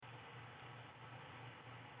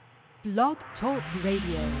Blog Talk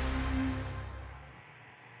Radio.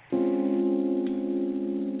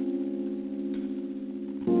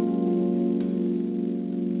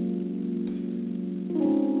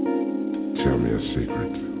 Tell me a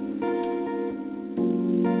secret.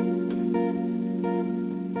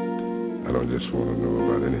 I don't just want to know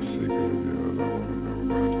about any secret of yours. I want to know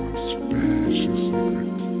about one special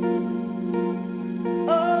secret.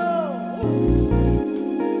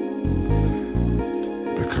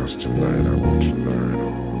 Because tonight I want to learn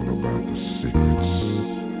all about the secrets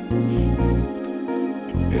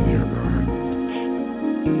in your garden.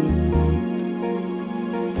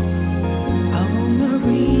 I wanna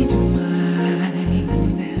read your mind,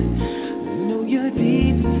 know your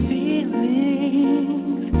deep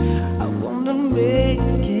feelings. I wanna make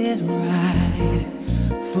it right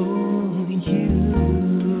for you,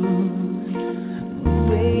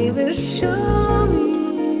 baby. Show me,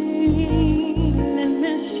 let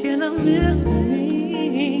me share the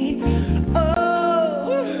mystery. Oh,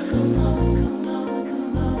 come on,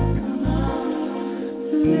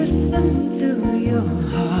 listen to your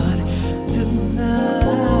heart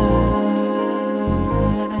tonight.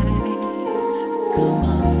 Come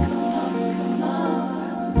on,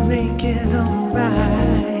 make it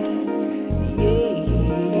alright.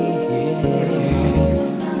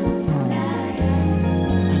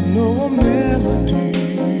 I know a melody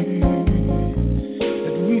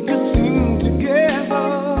that we can sing together.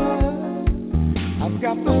 I've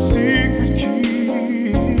got the secret key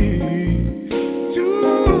to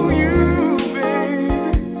you,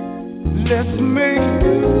 babe. Let's make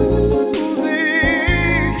music,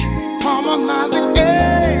 harmonizing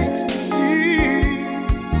ecstasy.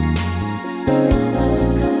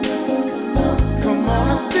 Come on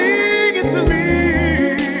and sing it to me.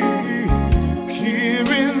 Here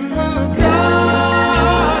in the garden.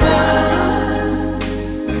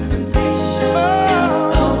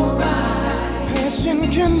 Oh, passion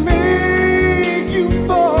can make you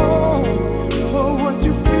fall for what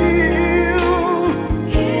you feel.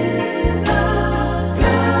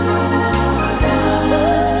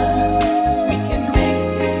 We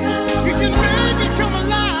can make it come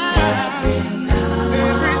alive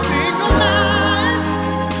every single night.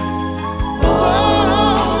 Oh,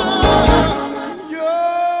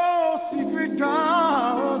 your secret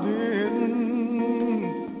garden.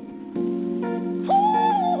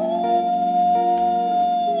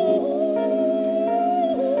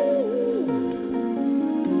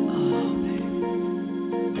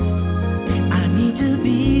 I need to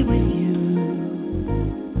be with you.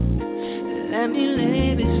 Let me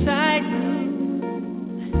lay beside you.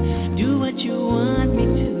 Do what you want me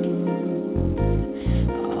to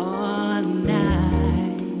all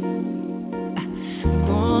night.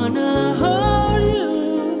 Gonna hold you.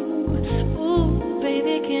 Ooh,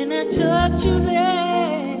 baby, can I touch you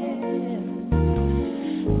there?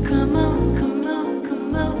 Come on, come on,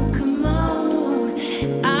 come on, come on.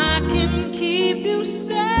 I can keep you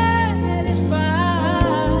satisfied,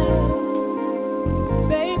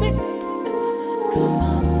 baby. Come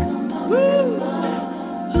on, come on. Woo.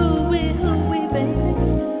 Ooh-wee, baby.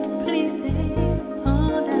 Please stay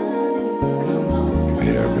on down. Come on,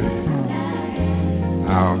 Yeah, baby.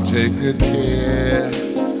 I'll take good care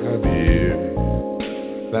of you.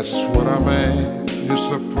 That's what a man is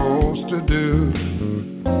supposed to do.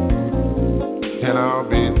 And I'll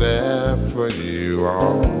be there for you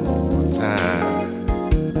all the time.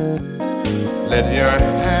 Let your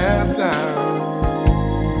hair down.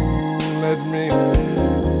 Let me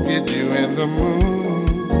get you in the mood.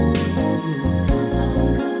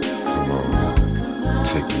 Come on,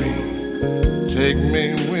 take me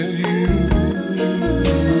with you.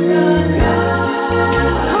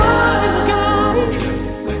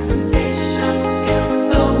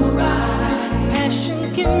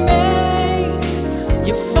 passion can make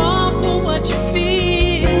you fall for what you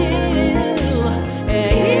feel.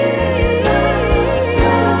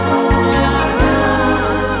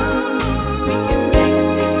 We can make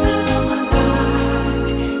it come alive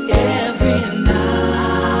every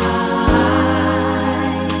night.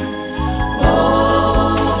 Oh,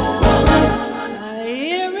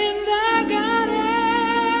 here in the garden.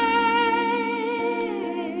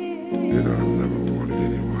 You know, I've never wanted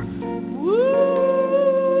anyone.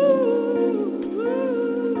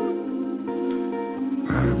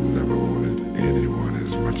 I've never wanted anyone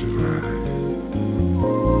as much as I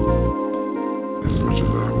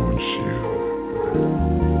want you.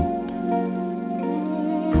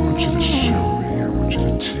 I want you to show me, I want you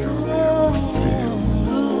to tell me how to feel.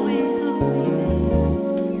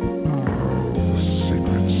 All the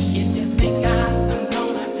secrets. If you think I'm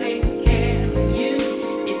gonna take care of you,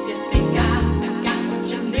 if you think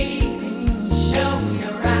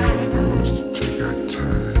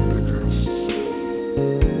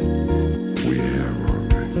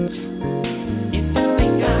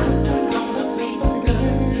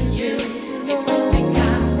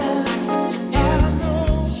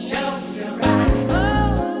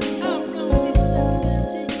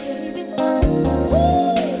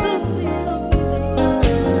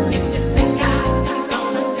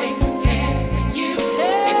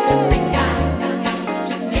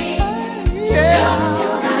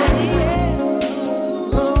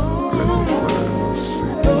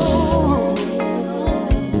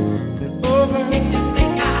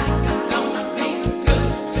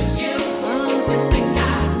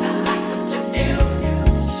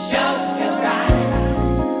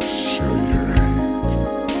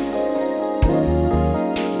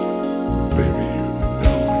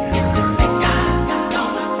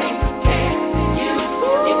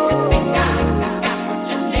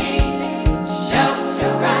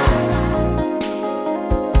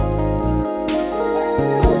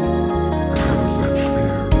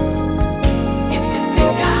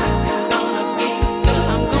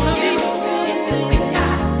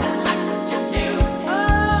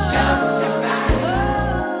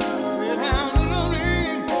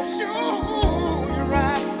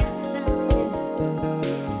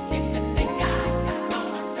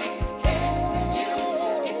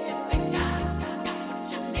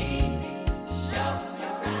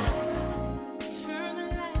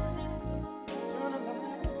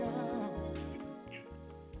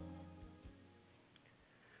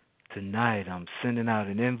tonight I'm sending out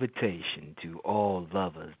an invitation to all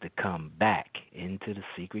lovers to come back into the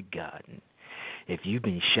secret garden. If you've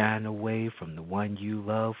been shying away from the one you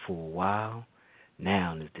love for a while,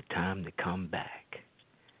 now is the time to come back.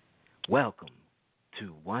 Welcome to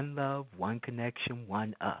One Love, One Connection,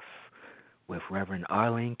 One Us with Reverend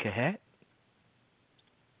Arlene Kahet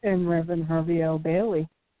and Reverend Harvey L. Bailey.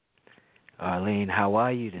 Arlene, how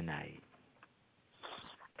are you tonight?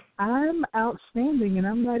 I'm outstanding, and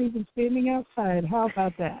I'm not even standing outside. How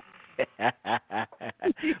about that?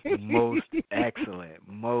 Most excellent.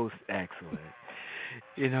 Most excellent.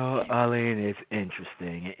 You know, Arlene, it's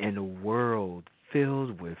interesting. In a world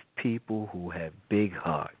filled with people who have big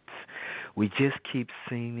hearts, we just keep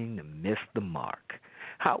seeming to miss the mark.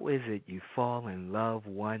 How is it you fall in love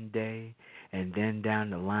one day, and then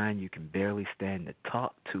down the line you can barely stand to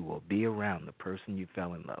talk to or be around the person you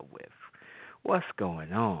fell in love with? What's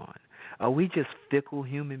going on? Are we just fickle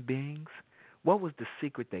human beings? What was the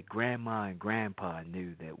secret that Grandma and Grandpa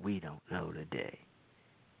knew that we don't know today?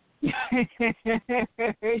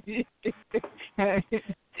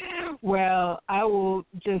 Well, I will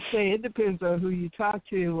just say it depends on who you talk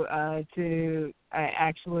to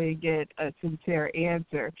actually get a sincere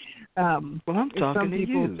answer. Well, I'm talking some to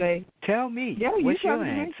people you. say, tell me, yeah, what's your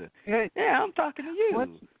answer? Yeah, I'm talking to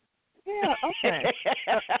you. Yeah, okay.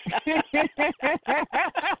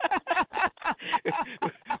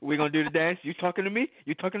 We're going to do the dance. You talking to me?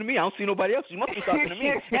 You talking to me? I don't see nobody else. You must be talking to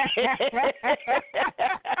me.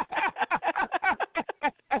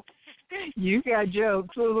 You got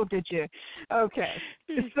jokes. We'll look at you. Okay.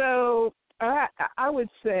 So I would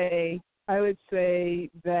say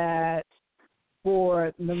that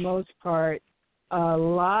for the most part, a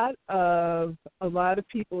lot of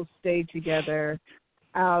people stay together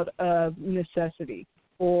out of necessity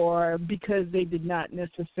or because they did not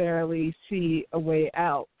necessarily see a way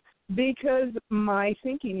out. Because my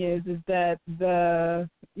thinking is that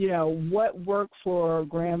what worked for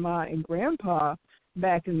Grandma and Grandpa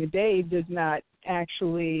back in the day does not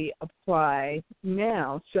actually apply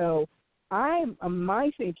now. So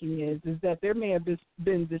my thinking is that there may have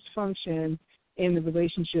been dysfunction in the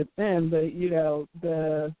relationship then, but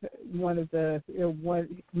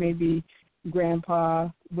maybe Grandpa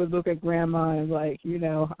would look at Grandma and like,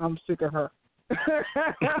 I'm sick of her.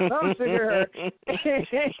 I'm sick of her.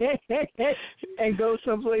 And go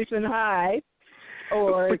someplace and hide.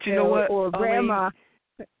 Or, but you know what? Or Grandma.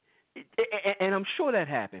 And I'm sure that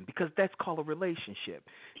happened because that's called a relationship.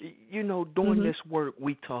 Doing this work,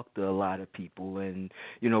 we talk to a lot of people. And,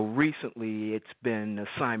 recently it's been an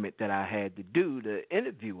assignment that I had to do to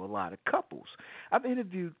interview a lot of couples. I've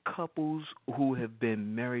interviewed couples who have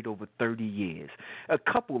been married over 30 years, a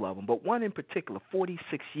couple of them, but one in particular,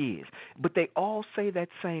 46 years. But they all say that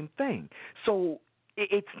same thing. So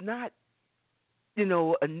it's not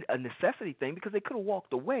a necessity thing because they could have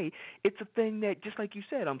walked away. It's a thing that, just like you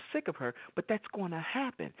said, I'm sick of her, but that's going to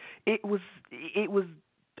happen. It was.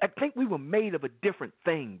 I think we were made of a different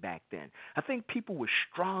thing back then. I think people were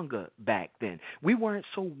stronger back then. We weren't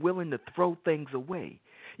so willing to throw things away.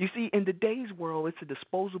 You see, in today's world, it's a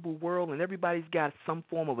disposable world, and everybody's got some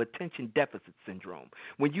form of attention deficit syndrome.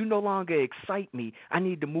 When you no longer excite me, I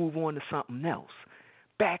need to move on to something else.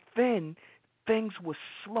 Back then, things were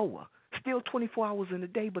slower. Still 24 hours in a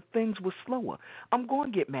day, but things were slower. I'm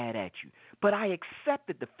going to get mad at you, but I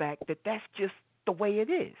accepted the fact that that's just the way it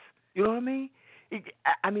is. You know what I mean?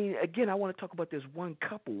 Again, I want to talk about this one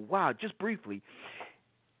couple. Wow, just briefly.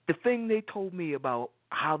 The thing they told me about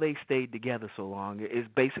how they stayed together so long is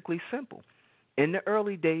basically simple. In the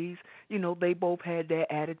early days, they both had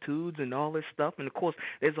their attitudes and all this stuff. And, of course,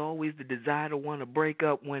 there's always the desire to want to break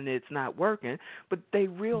up when it's not working. But they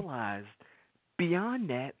realized beyond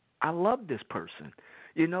that, I love this person.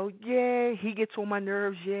 Yeah, he gets on my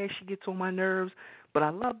nerves. Yeah, she gets on my nerves. But I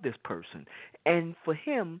love this person. And for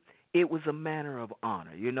him, it was a matter of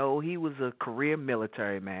honor. He was a career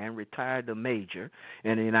military man, retired a major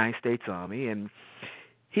in the United States Army. And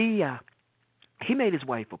he made his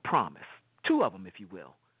wife a promise, two of them, if you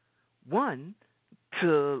will. One,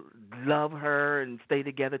 to love her and stay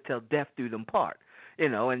together till death do them part.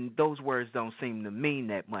 And those words don't seem to mean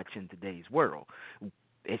that much in today's world.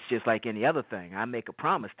 It's just like any other thing. I make a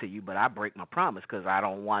promise to you, but I break my promise because I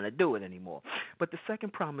don't want to do it anymore. But the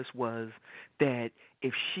second promise was that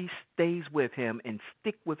if she stays with him and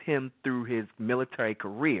stick with him through his military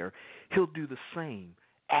career, he'll do the same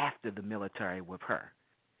after the military with her.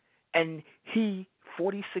 And he,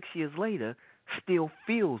 46 years later, still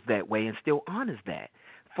feels that way and still honors that.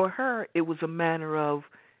 For her, it was a matter of,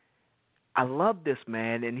 I love this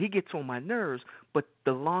man, and he gets on my nerves. But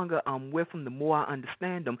the longer I'm with him, the more I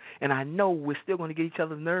understand him, and I know we're still going to get each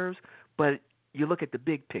other's nerves. But you look at the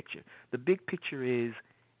big picture. The big picture is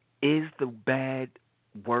the bad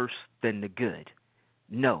worse than the good?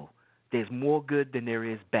 No. There's more good than there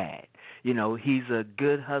is bad. You know, he's a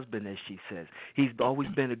good husband, as she says. He's always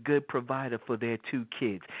been a good provider for their two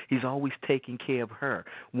kids. He's always taking care of her.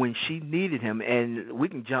 When she needed him, and we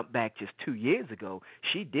can jump back just 2 years ago,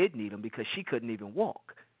 she did need him because she couldn't even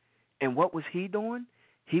walk. And what was he doing?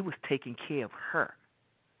 He was taking care of her.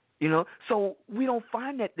 You know, so we don't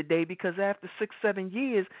find that today because after 6, 7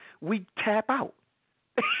 years, we tap out.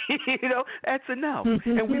 You know, that's enough.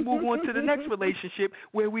 And we move on to the next relationship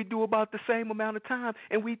where we do about the same amount of time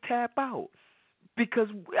and we tap out. Because,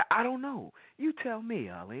 I don't know. You tell me,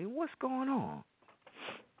 Arlene, what's going on?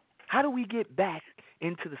 How do we get back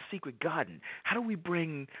into the secret garden? How do we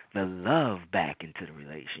bring the love back into the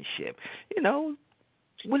relationship? You know,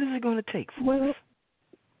 what is it going to take for us?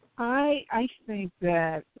 I think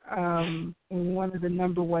that one of the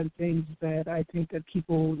number one things that I think that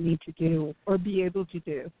people need to do or be able to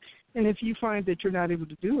do, and if you find that you're not able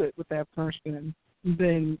to do it with that person,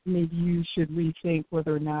 then maybe you should rethink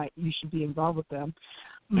whether or not you should be involved with them.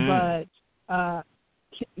 But but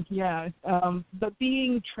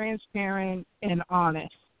being transparent and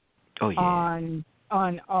honest on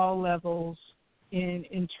all levels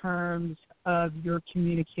in terms of your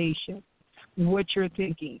communication, what you're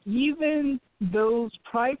thinking, even those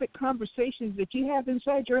private conversations that you have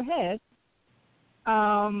inside your head,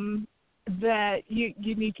 that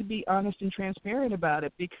you need to be honest and transparent about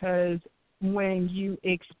it, because when you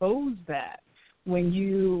expose that, when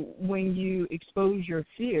you expose your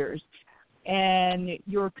fears and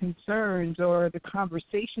your concerns or the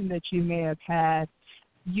conversation that you may have had,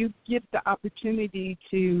 you get the opportunity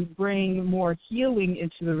to bring more healing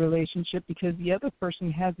into the relationship, because the other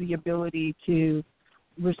person has the ability to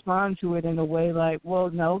respond to it in a way like,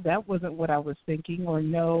 well, no, that wasn't what I was thinking, or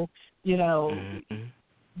no, you know,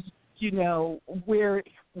 where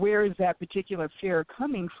is that particular fear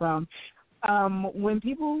coming from? When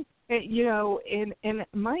people, you know, and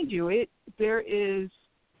mind you, there is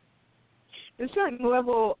a certain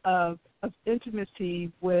level of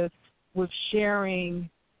intimacy with sharing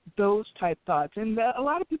those type thoughts, and a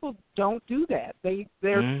lot of people don't do that. They're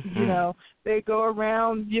you know, they go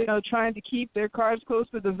around, you know, trying to keep their cards close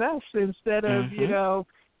to the vest instead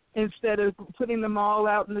of putting them all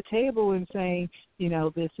out on the table and saying, you know,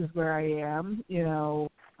 this is where I am. You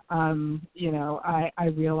know, I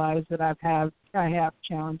realize that I have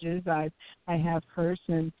challenges. I have hurts,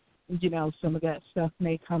 and you know, some of that stuff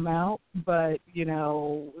may come out, but you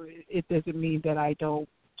know, it doesn't mean that I don't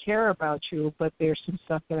care about you, but there's some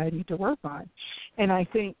stuff that I need to work on. And I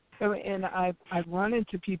think, and I've run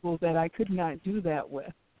into people that I could not do that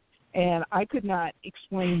with, and I could not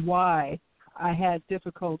explain why I had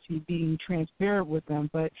difficulty being transparent with them,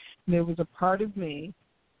 but there was a part of me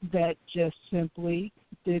that just simply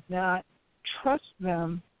did not trust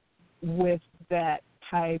them with that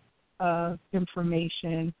type of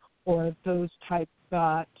information or those type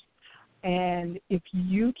thoughts. And if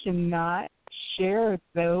you cannot share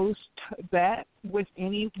that with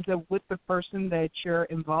with the person that you're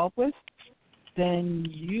involved with, then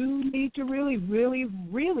you need to really, really,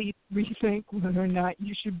 really rethink whether or not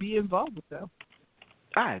you should be involved with them.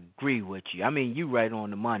 I agree with you. I mean, you right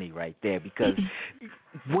on the money right there, because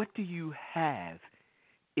what do you have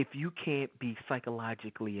if you can't be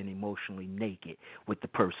psychologically and emotionally naked with the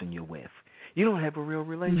person you're with? You don't have a real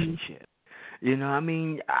relationship. You know, I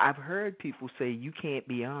mean, I've heard people say you can't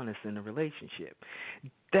be honest in a relationship.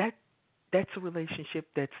 That's a relationship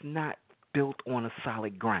that's not built on a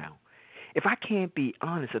solid ground. If I can't be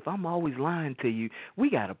honest, if I'm always lying to you, we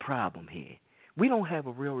got a problem here. We don't have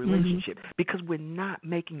a real relationship because we're not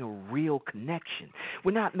making a real connection.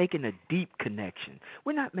 We're not making a deep connection.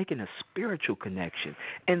 We're not making a spiritual connection.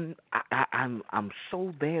 And I'm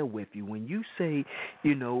so there with you when you say,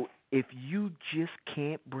 you know, if you just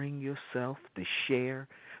can't bring yourself to share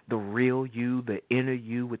the real you, the inner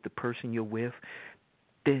you with the person you're with,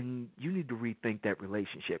 then you need to rethink that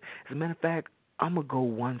relationship. As a matter of fact, I'm going to go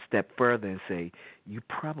one step further and say you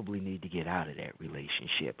probably need to get out of that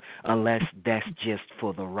relationship, unless that's just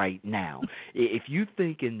for the right now. If you're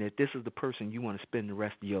thinking that this is the person you want to spend the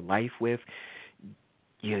rest of your life with,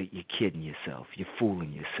 you're kidding yourself. You're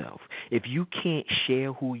fooling yourself. If you can't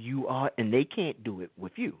share who you are and they can't do it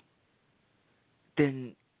with you,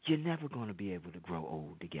 then you're never going to be able to grow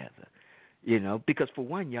old together. You know, because for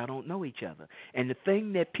one, y'all don't know each other. And the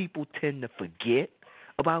thing that people tend to forget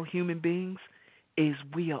about human beings is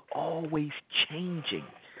we are always changing.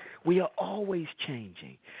 We are always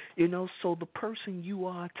changing. You know, so the person you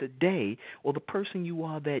are today or the person you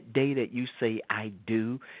are that day that you say, I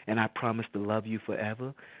do, and I promise to love you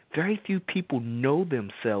forever, very few people know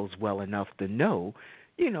themselves well enough to know,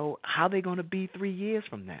 you know, how they're going to be 3 years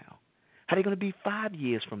from now, how they're going to be 5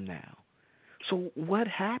 years from now. So what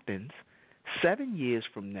happens 7 years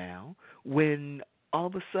from now when all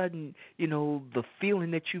of a sudden, you know, the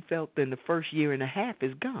feeling that you felt in the first year and a half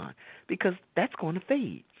is gone? Because that's going to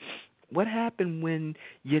fade. What happened when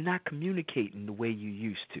you're not communicating the way you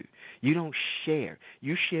used to? You don't share.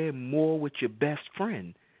 You share more with your best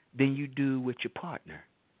friend than you do with your partner.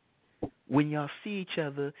 When y'all see each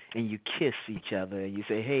other and you kiss each other and you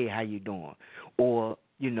say, hey, how you doing? Or,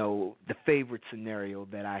 you know, the favorite scenario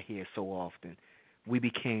that I hear so often, we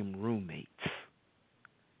became roommates.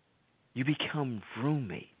 You become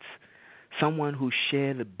roommates. Someone who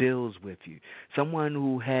share the bills with you. Someone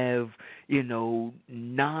who have, you know,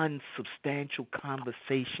 non-substantial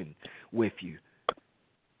conversation with you.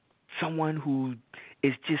 Someone who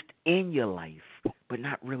is just in your life but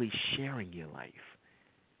not really sharing your life.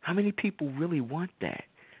 How many people really want that?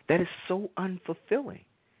 That is so unfulfilling.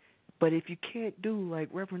 But if you can't do, like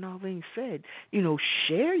Reverend Arlene said, you know,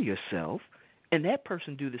 share yourself, and that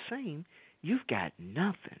person do the same, you've got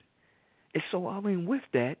nothing. And so, Arlene, with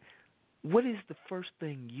that, what is the first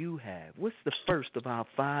thing you have? What's the first of our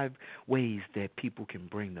 5 ways that people can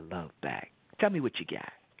bring the love back? Tell me what you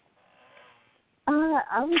got.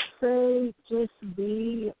 I would say just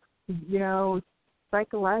be, you know,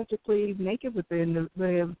 psychologically naked with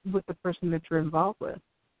with the person that you're involved with.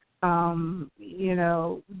 You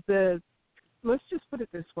know, let's just put it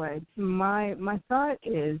this way. My thought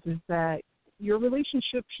is that your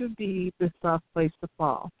relationship should be the soft place to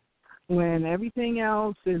fall. When everything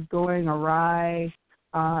else is going awry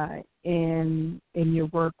in your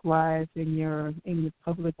work life, in your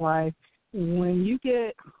public life, when you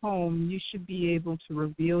get home, you should be able to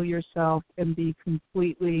reveal yourself and be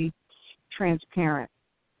completely transparent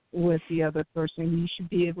with the other person. You should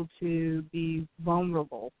be able to be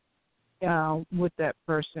vulnerable with that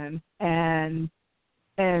person, and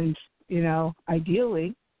you know,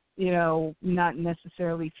 ideally, you know, not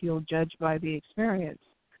necessarily feel judged by the experience,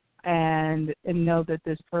 and know that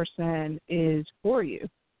this person is for you.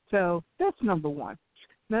 So that's number one.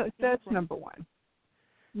 That's number one.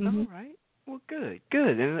 Mm-hmm. All right. Well, good.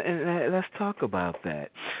 And let's talk about that.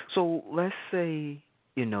 So let's say,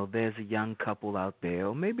 you know, there's a young couple out there,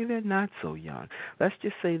 or maybe they're not so young. Let's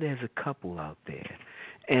just say there's a couple out there,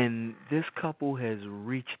 and this couple has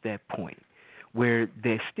reached that point where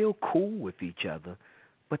they're still cool with each other,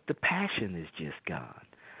 but the passion is just gone.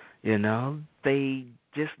 You know, they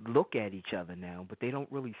just look at each other now, but they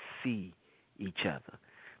don't really see each other.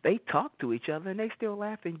 They talk to each other, and they still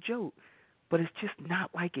laugh and joke, but it's just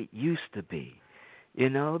not like it used to be. You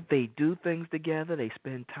know, they do things together. They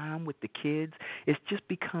spend time with the kids. It's just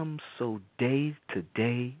become so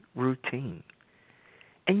day-to-day routine.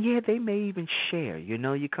 And, yeah, they may even share. You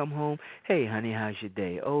know, you come home, hey, honey, how's your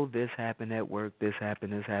day? Oh, this happened at work, this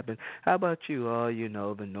happened. How about you? Oh, you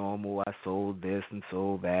know, the normal, I sold this and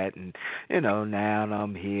sold that, and, you know, now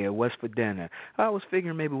I'm here. What's for dinner? I was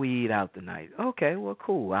figuring maybe we eat out tonight. Okay, well,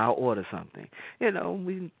 cool. I'll order something. You know,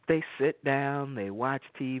 they sit down, they watch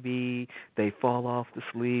TV, they fall off to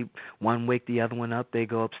sleep. One wake the other one up, they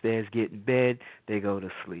go upstairs, get in bed, they go to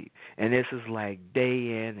sleep. And this is like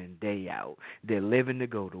day in and day out. They're living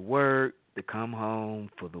to go to work, to come home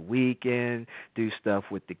for the weekend, do stuff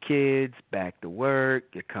with the kids, back to work,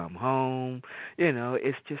 you come home. You know,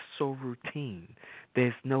 it's just so routine.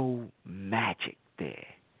 There's no magic there.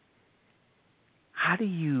 How do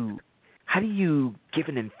you give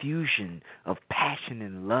an infusion of passion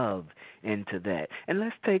and love into that? And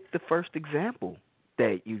let's take the first example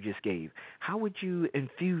that you just gave. How would you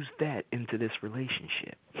infuse that into this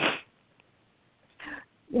relationship?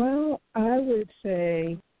 Well, I would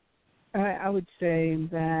say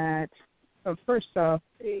that first off,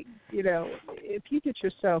 you know, if you get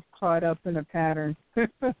yourself caught up in a pattern,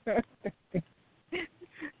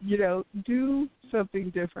 you know, do something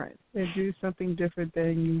different and do something different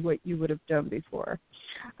than what you would have done before.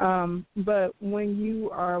 But when you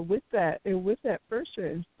are with that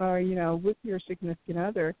person, or you know, with your significant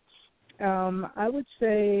other, I would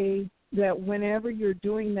say that whenever you're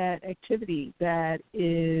doing that activity that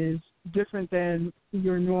is different than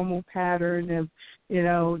your normal pattern of, you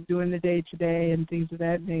know, doing the day-to-day and things of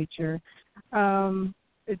that nature,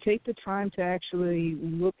 take the time to actually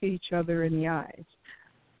look at each other in the eyes.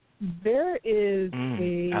 There is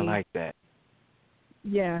I like that.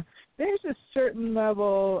 Yeah, there's a certain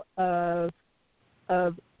level of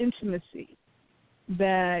intimacy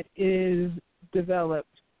that is developed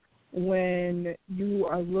when you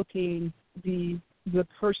are looking the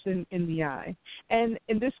person in the eye. And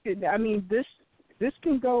this could, I mean, this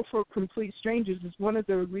can go for complete strangers. It's one of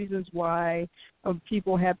the reasons why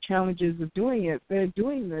people have challenges of doing it. They're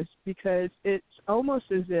doing this because it's almost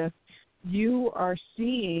as if you are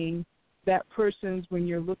seeing that person's, when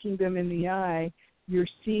you're looking them in the eye, you're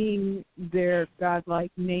seeing their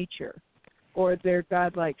godlike nature or their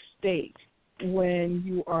godlike state when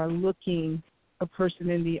you are looking a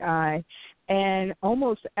person in the eye. And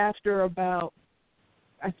almost after about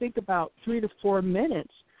 3 to 4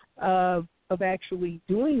 minutes of actually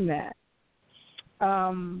doing that,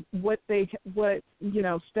 what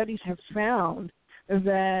studies have found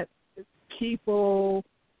that people,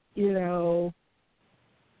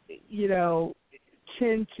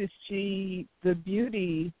 tend to see the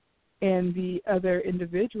beauty in the other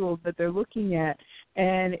individual that they're looking at,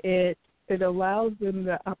 and it allows them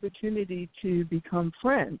the opportunity to become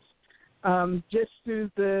friends, just through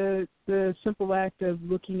the simple act of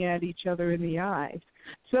looking at each other in the eyes.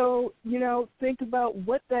 So, think about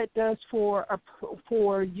what that does for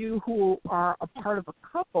you who are a part of a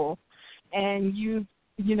couple, and you've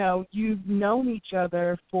known each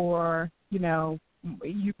other for,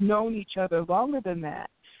 you've known each other longer than that,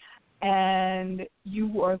 and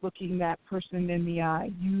you are looking that person in the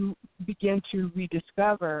eye. You begin to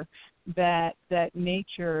rediscover that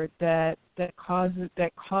nature that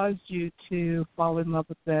caused you to fall in love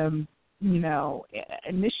with them,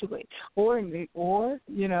 initially, or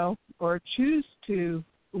choose to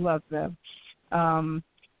love them.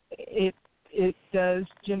 It does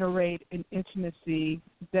generate an intimacy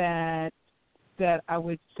that I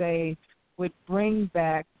would say would bring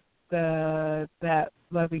back that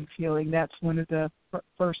loving feeling. That's one of the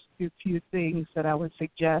first few things that I would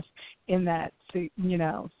suggest in that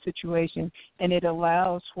situation, and it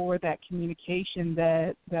allows for that communication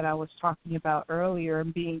that I was talking about earlier,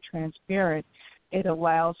 and being transparent. It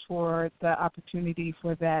allows for the opportunity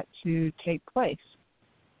for that to take place.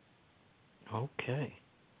 Okay.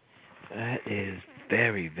 That is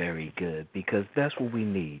very, very good, because that's what we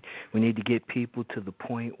need. We need to get people to the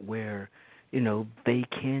point where, they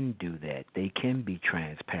can do that. They can be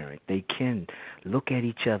transparent. They can look at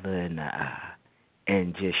each other in the eye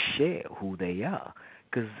and just share who they are.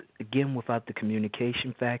 Because, again, without the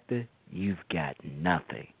communication factor, you've got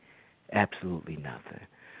nothing. Absolutely nothing.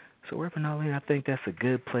 So, Reverend Arlene, I think that's a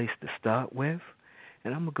good place to start with.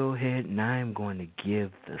 And I'm going to go ahead and I'm going to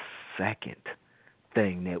give the second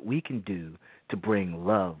thing that we can do to bring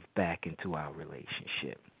love back into our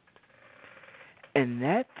relationship. And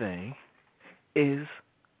that thing is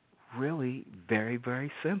really very, very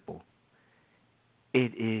simple.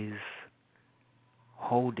 It is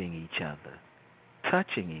holding each other,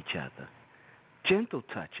 touching each other, gentle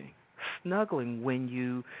touching, snuggling when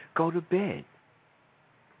you go to bed,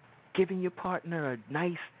 giving your partner a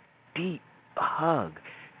nice, deep hug,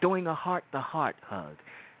 doing a heart-to-heart hug.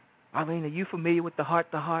 Arlene, are you familiar with the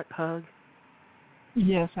heart-to-heart hug?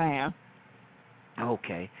 Yes, I am.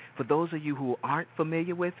 Okay. For those of you who aren't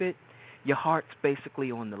familiar with it, your heart's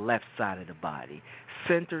basically on the left side of the body,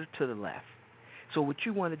 center to the left. So what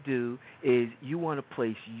you want to do is you want to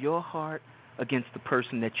place your heart against the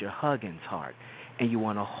person that you're hugging's heart, and you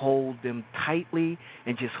want to hold them tightly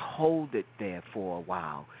and just hold it there for a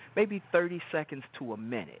while, maybe 30 seconds to a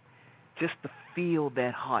minute, just to feel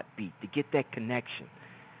that heartbeat, to get that connection.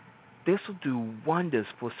 This will do wonders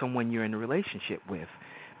for someone you're in a relationship with,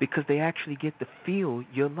 because they actually get to feel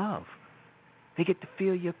your love. They get to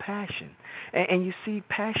feel your passion. And you see,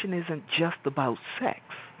 passion isn't just about sex.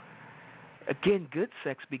 Again, good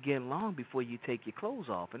sex begins long before you take your clothes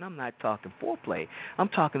off. And I'm not talking foreplay. I'm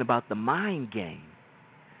talking about the mind game.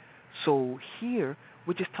 So here,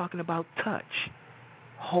 we're just talking about touch,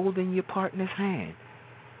 holding your partner's hand,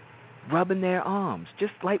 rubbing their arms,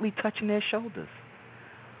 just lightly touching their shoulders,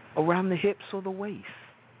 around the hips or the waist.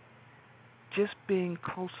 Just being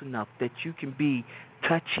close enough that you can be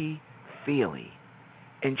touchy-feely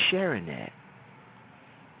and sharing that.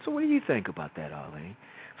 So what do you think about that, Arlene?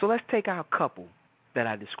 So let's take our couple that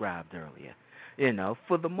I described earlier.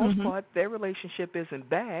 For the most part, their relationship isn't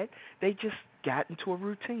bad. They just got into a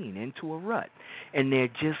routine, into a rut, and they're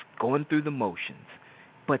just going through the motions.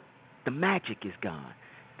 But the magic is gone.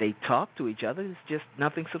 They talk to each other. It's just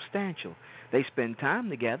nothing substantial. They spend time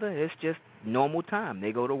together. It's just normal time.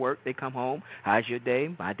 They go to work. They come home. How's your day?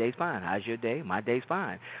 My day's fine. How's your day? My day's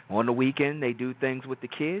fine. On the weekend, they do things with the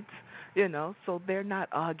kids, so they're not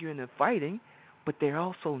arguing and fighting, but they're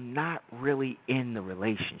also not really in the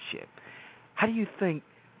relationship. How do you think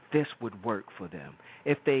this would work for them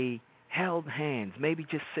if they held hands, maybe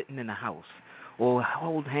just sitting in the house, or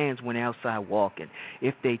hold hands when they're outside walking.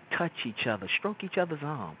 If they touch each other, stroke each other's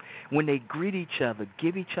arm. When they greet each other,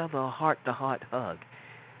 give each other a heart-to-heart hug.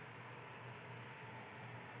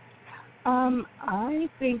 I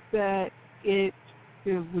think that it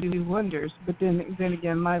would do wonders, but then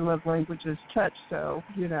again, my love language is touch, so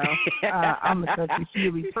I'm a touchy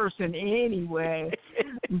feely person anyway.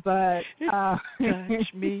 But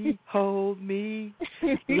touch me, hold me,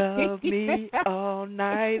 love me all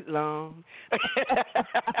night long.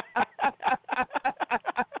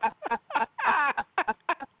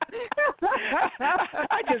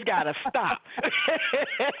 I just gotta stop.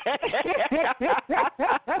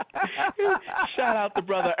 Shout out to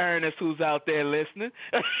Brother Ernest who's out there listening.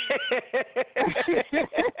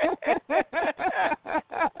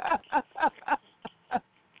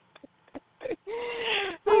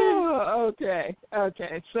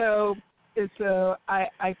 Okay. So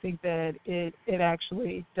I think that it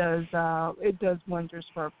actually does wonders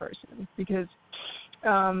for a person because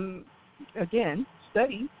again,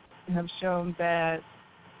 studies have shown that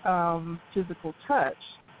physical touch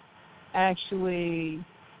actually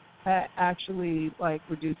like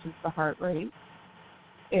reduces the heart rate.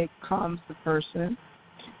 It calms the person.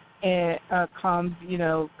 It calms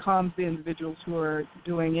the individuals who are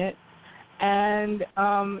doing it, and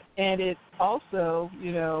it also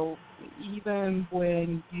even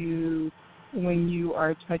when you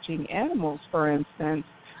are touching animals, for instance.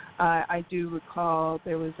 I do recall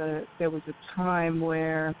there was a time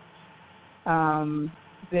where I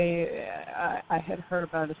had heard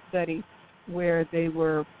about a study where they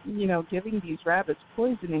were giving these rabbits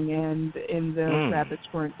poisoning and the rabbits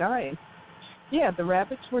weren't dying. Yeah, the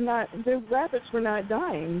rabbits were not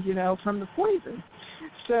dying, from the poison.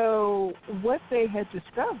 So what they had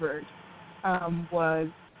discovered was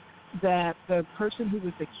that the person who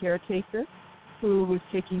was the caretaker, who was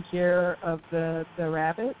taking care of the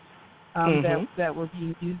rabbits that were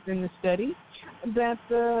being used in the study, that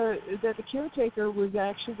the caretaker was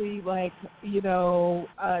actually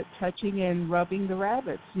touching and rubbing the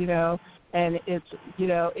rabbits, and it's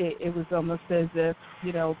it was almost as if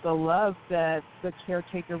the love that the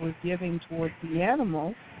caretaker was giving towards the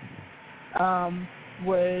animal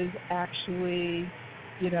was actually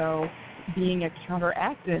being a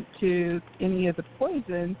counteractant to any of the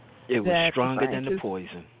poison. It was stronger than the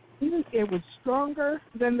poison. It was stronger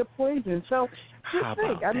than the poison. So just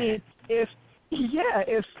think, I mean, if you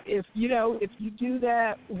do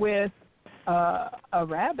that with a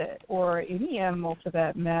rabbit or any animal for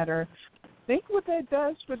that matter, think what that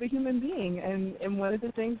does for the human being. And one of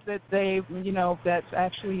the things that they, that's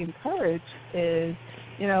actually encouraged is,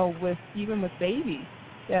 even with babies,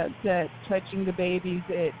 that touching the babies,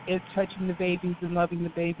 it touching the babies and loving the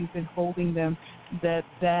babies and holding them,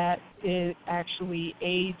 that it actually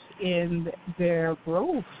aids in their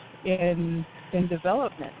growth and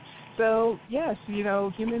development. So yes,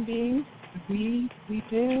 human beings, we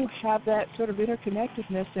do have that sort of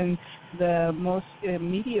interconnectedness, and the most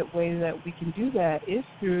immediate way that we can do that is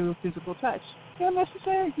through physical touch.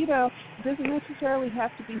 It doesn't necessarily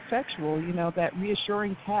have to be sexual. That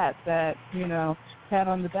reassuring pat, that pat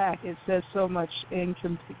on the back, it says so much in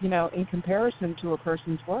comparison to a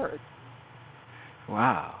person's words.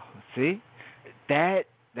 Wow. See, that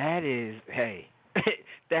is, hey,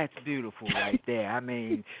 that's beautiful right there. I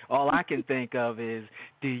mean, all I can think of is,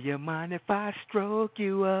 do you mind if I stroke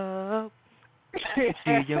you up? Do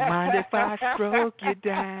you mind if I stroke you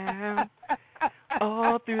down?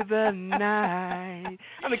 All through the night.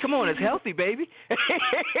 I mean, come on, it's healthy, baby.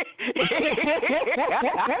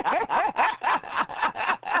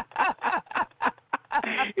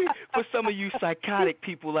 For some of you psychotic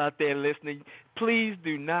people out there listening, please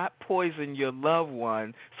do not poison your loved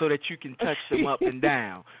one so that you can touch them up and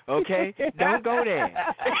down, okay? Don't go there.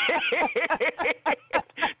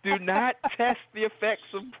 Do not test the effects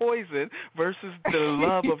of poison versus the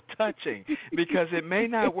love of touching, because it may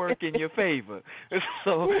not work in your favor.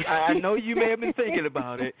 So I know you may have been thinking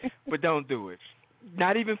about it, but don't do it.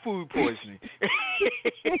 Not even food poisoning.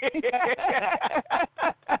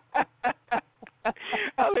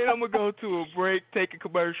 Arlene, I'm going to go to a break, take a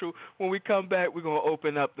commercial. When we come back, we're going to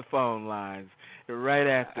open up the phone lines right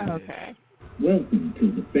after this. Welcome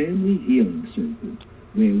to the Family Healing Circle,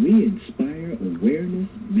 where we inspire awareness,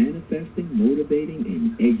 manifesting, motivating,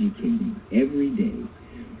 and educating every day.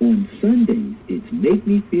 On Sundays, it's Make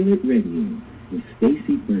Me Feel It Radio with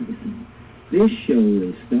Stacey Ferguson. This show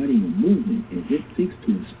is starting a movement as it seeks to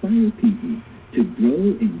inspire people to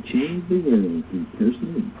grow and change the world through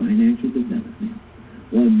personal and financial development.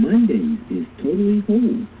 On Mondays is Totally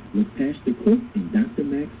Whole with Pastor Cook and Dr.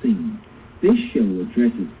 Maxine.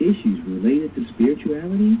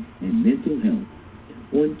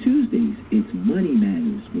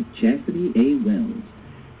 K. Wells.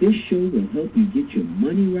 This show will help you get your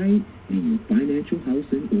money right and your financial house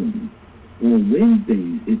in order. On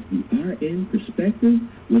Wednesdays, it's the RN Perspective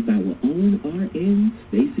with our own RN,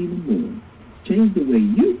 Stacy Lamore. Change the way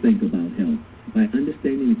you think about health by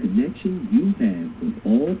understanding the connection you have with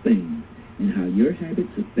all things and how your habits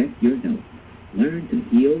affect your health. Learn to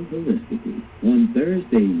heal holistically. On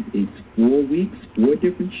Thursdays, it's 4 weeks, 4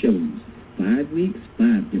 different shows. 5 weeks,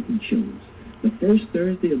 5 different shows. The first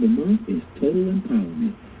Thursday of the month is Total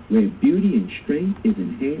Empowerment, where beauty and strength is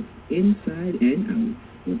enhanced inside and out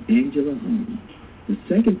with Angela Harvey. The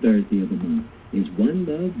second Thursday of the month is One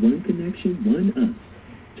Love, One Connection, One Us.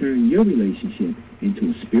 Turn your relationship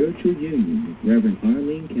into a spiritual union with Reverend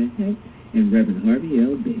Arlene Kahet and Reverend Harvey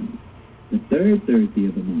L. The third Thursday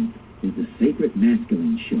of the month is the Sacred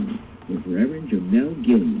Masculine Show with Reverend Jamel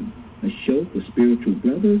Gilliam, a show for spiritual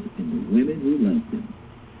brothers and the women who love them.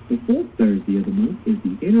 The fourth Thursday of the month is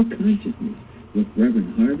the Inner Consciousness with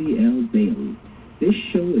Reverend Harvey L. Bailey. This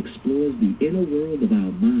show explores the inner world of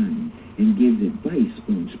our mind and gives advice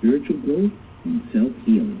on spiritual growth and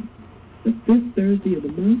self-healing. The fifth Thursday of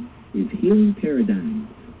the month is Healing Paradigms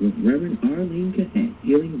with Reverend Arlene Kahet,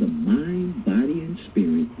 healing the mind, body, and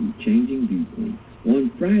spirit through changing viewpoints.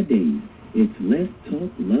 On Fridays, it's Let's Talk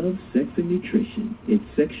Love, Sex, and Nutrition. It's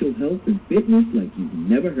sexual health and fitness like you've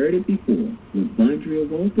never heard it before with Vondria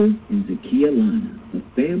Walters and Zakia Lana, a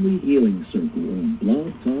family healing circle on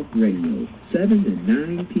Blog Talk Radio, 7 to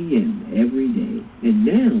 9 p.m. every day. And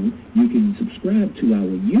now you can subscribe to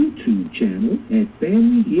our YouTube channel at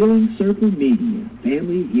Family Healing Circle Media.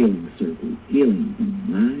 Family Healing Circle, healing the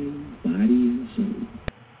mind, body, and soul.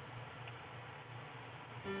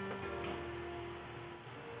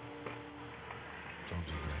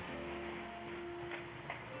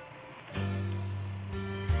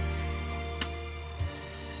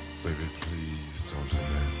 Baby, please don't do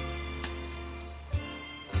that.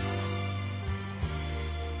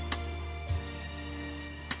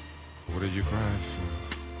 What are you crying for?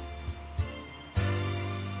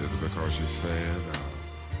 Is it because you're sad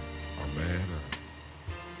or mad or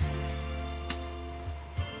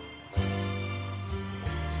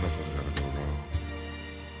nothing's gonna go wrong?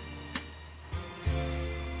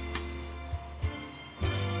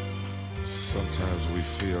 Sometimes we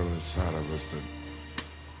feel inside of us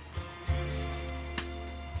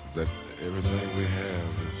that everything we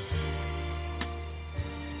have is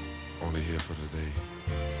only here for today.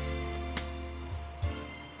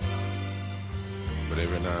 But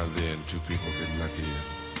every now and then, two people get lucky and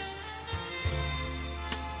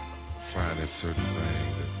find a certain thing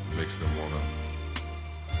that makes them want to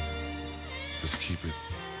just keep it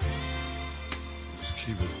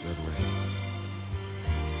that way.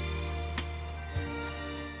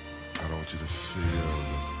 I don't want you to feel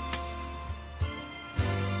that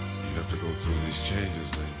you have to go through these changes,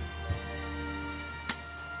 baby.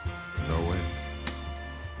 No way.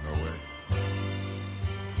 No way.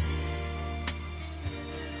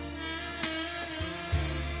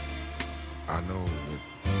 I know that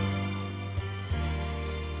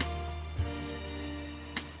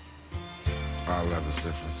our life is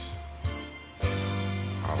different.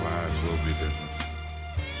 Our lives will be different.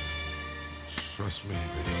 Trust me,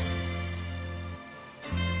 baby.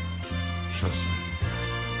 Trust me.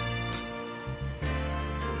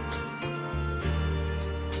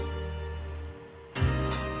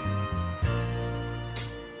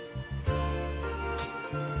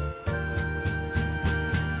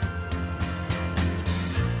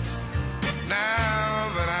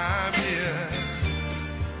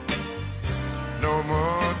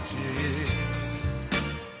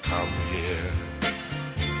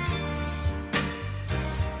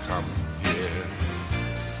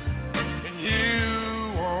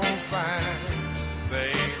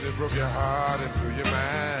 Broke your heart and threw your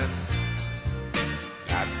mind.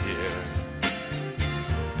 Not here.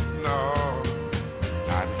 No,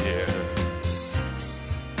 not here.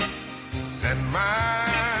 And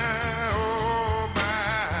oh my,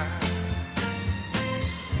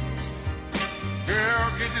 girl,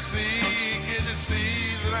 can you see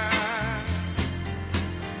that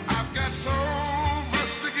I've got so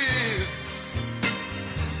much to give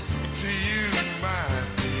to you, my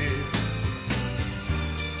dear.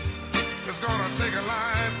 It's gonna take a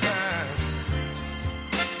lifetime.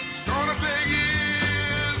 It's gonna take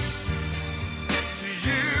years to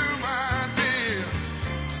you, my dear.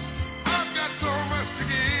 I've got so much to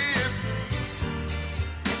give.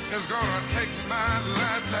 It's gonna take my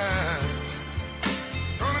lifetime.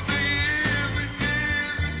 It's gonna take years and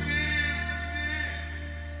years and years.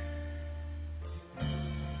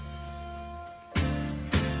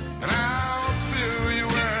 And I'll fill you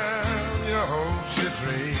well, hopes, your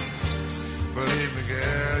dreams. Believe me,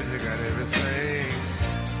 girl, you got everything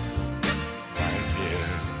right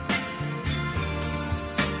here.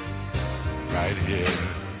 Right here.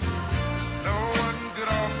 No one could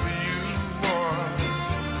offer you more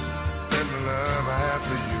than the love I have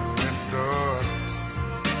for you in store.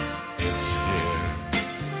 It's here.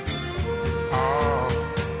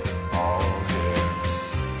 All here.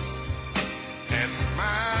 And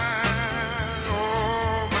mine,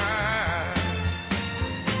 oh mine.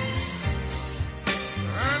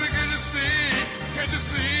 Honey, can you see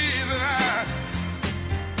that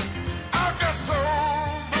I've got so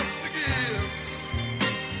much to give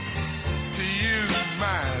to you,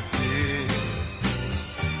 my dear.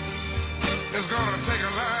 It's gonna take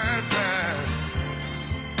a lifetime.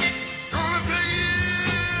 Gonna take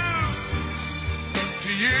years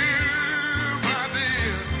to you, my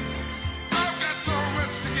dear. I've got so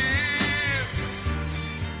much to give.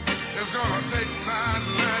 It's gonna take my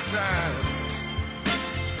lifetime.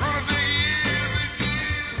 It's gonna take years and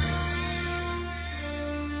years.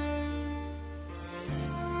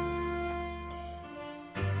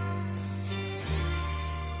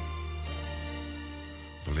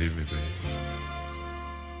 Believe me, baby.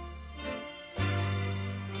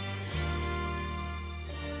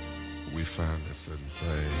 We found a certain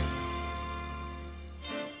thing,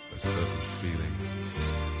 a certain feeling.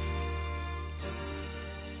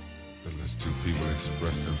 Unless two people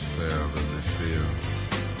express themselves as they feel.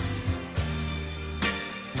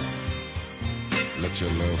 Let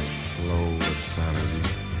your love flow inside of you.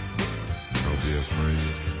 Don't be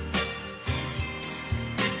afraid.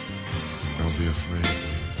 Don't be afraid.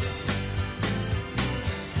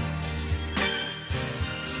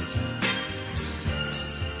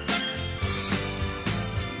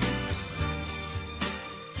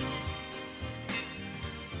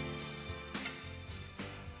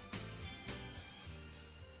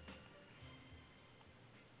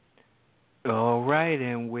 All right,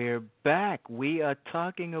 and we're back. We are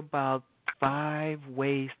talking about 5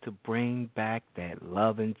 ways to bring back that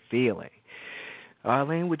loving feeling.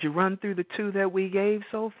 Arlene, would you run through the 2 that we gave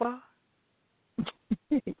so far?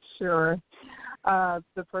 Sure.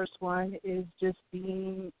 The first one is just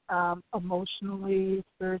being emotionally,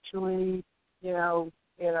 spiritually,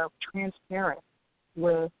 transparent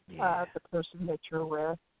with the person that you're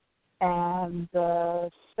with. And the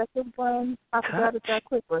second one, I forgot it that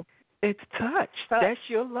quickly. It's touch. That's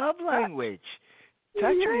your love language.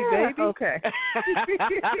 Touch me, baby. Okay.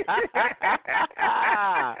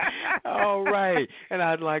 All right. And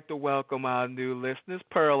I'd like to welcome our new listeners.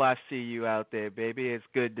 Pearl, I see you out there, baby. It's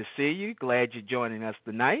good to see you. Glad you're joining us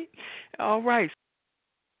tonight. All right.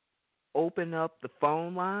 Open up the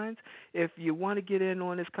phone lines. If you want to get in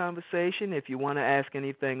on this conversation, if you want to ask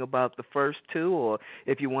anything about the first 2, or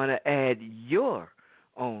if you want to add your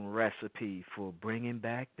own recipe for bringing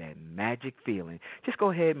back that magic feeling, just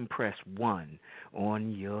go ahead and press 1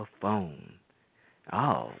 on your phone.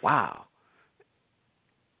 Oh, wow.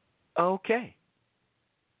 Okay.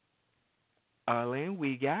 Arlene,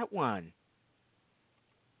 we got one.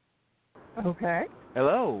 Okay.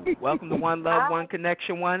 Hello. Welcome to One Love, One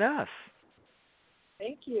Connection, One Us.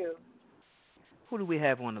 Thank you. Who do we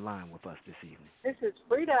have on the line with us this evening? This is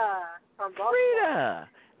Frida from Baltimore. Frida.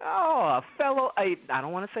 Oh, a fellow, I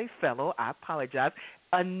don't want to say fellow, I apologize,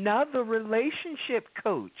 another relationship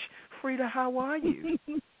coach. Frida, how are you?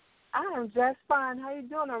 I am just fine. How you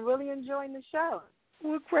doing? I'm really enjoying the show.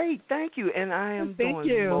 Well, great. Thank you. And I am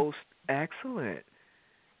doing most excellent.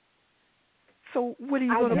 So what are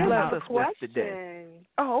you going to bless us with today?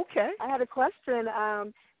 Oh, okay. I had a question.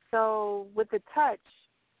 So with the touch.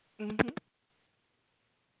 Mm-hmm.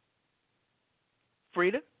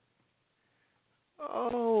 Frida?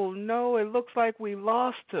 Oh, no, it looks like we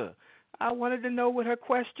lost her. I wanted to know what her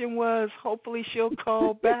question was. Hopefully she'll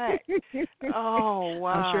call back. Oh,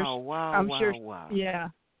 wow, wow. Yeah,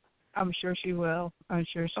 I'm sure she will.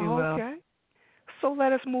 Will. Okay. So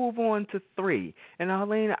let us move on to 3. And,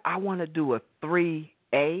 Arlene, I want to do a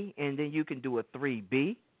 3A, and then you can do a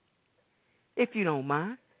 3B, if you don't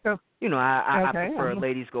mind. Go. I prefer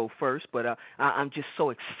ladies go first, but I'm just so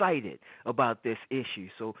excited about this issue.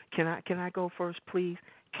 So can I go first, please?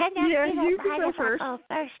 You can go first. Go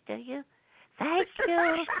first, do you? Thank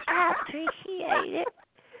you. I appreciate it.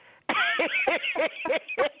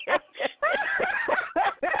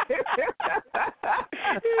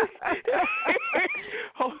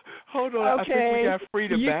 Hold on. Okay. I think we got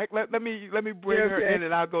Frida back. Let me bring her in,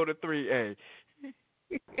 and I'll go to 3A.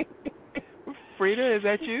 Frida, is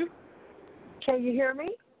that you? Can you hear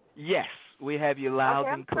me? Yes, we have you loud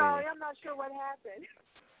and clear. I'm sorry. I'm not sure what happened.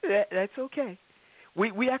 That's okay.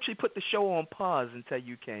 We actually put the show on pause until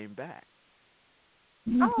you came back.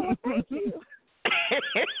 Oh, thank you.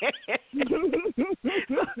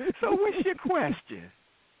 so what's your question?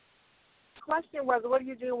 Question was, what do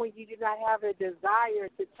you do when you do not have a desire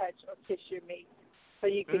to touch or kiss your mate so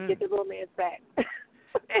you can get the romance back?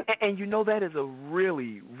 and you know, that is a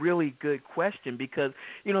really, really good question, because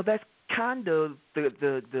you know that's kind of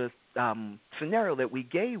the scenario that we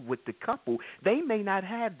gave with the couple. They may not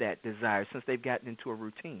have that desire since they've gotten into a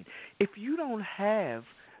routine. If you don't have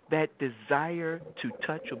that desire to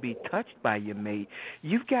touch or be touched by your mate,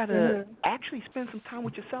 you've got to actually spend some time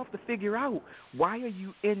with yourself to figure out, why are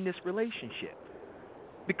you in this relationship?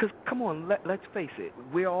 Because, come on, let's face it,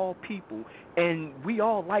 we're all people, and we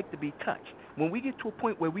all like to be touched. When we get to a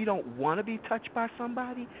point where we don't want to be touched by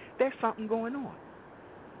somebody, there's something going on.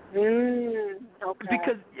 Okay.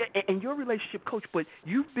 Because, and you're a relationship coach, but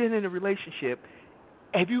you've been in a relationship.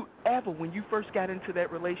 Have you ever, when you first got into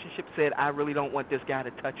that relationship, said, I really don't want this guy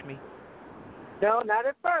to touch me? No, not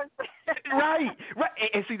at first. Right.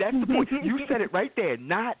 And see, that's the point. You said it right there,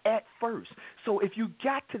 not at first. So if you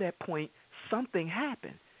got to that point, something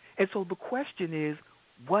happened. And so the question is,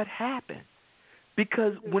 what happened?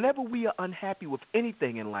 Because whenever we are unhappy with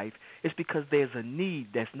anything in life, it's because there's a need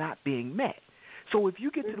that's not being met. So if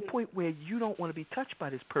you get to the point where you don't want to be touched by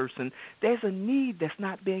this person, there's a need that's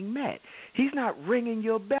not being met. He's not ringing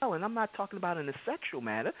your bell, and I'm not talking about in a sexual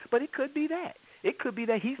matter, but it could be that. It could be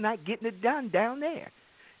that he's not getting it done down there,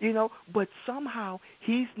 you know, but somehow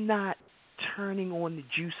he's not turning on the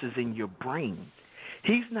juices in your brain.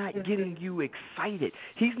 He's not getting you excited.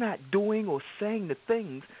 He's not doing or saying the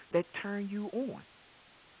things that turn you on.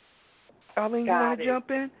 Arlene, you want to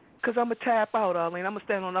jump in? Because I'm going to tap out, Arlene. I'm going to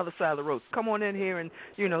stand on the other side of the road. Come on in here and,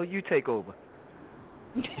 you know, you take over.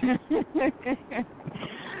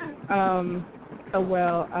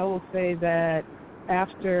 Well, I will say that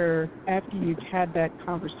after you've had that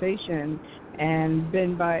conversation and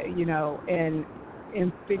been by, you know, and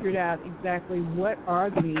figured out exactly what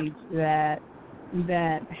are the needs that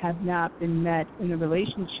have not been met in a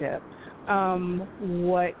relationship,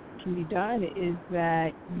 what can be done is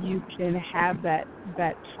that you can have that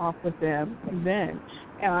talk with them then,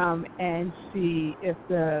 and see if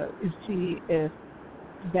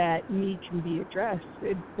that need can be addressed.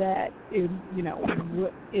 Is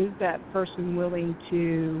that person willing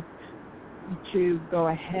to go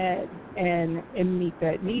ahead and meet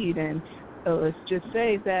that need? And let's just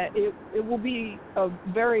say that it will be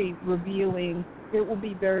very revealing. It will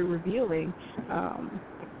be very revealing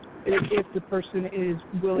if the person is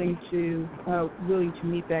willing to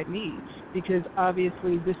meet that need, because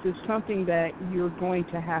obviously this is something that you're going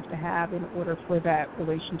to have in order for that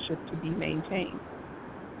relationship to be maintained.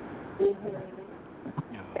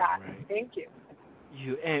 Right. Thank you.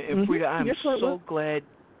 And Frida, I'm so glad.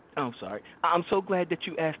 I'm sorry. I'm so glad that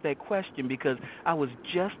you asked that question, because I was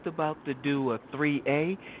just about to do a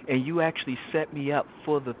 3A, and you actually set me up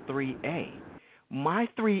for the 3A. My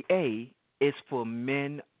 3A is for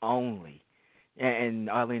men only. And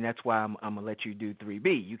Arlene, that's why I'm going to let you do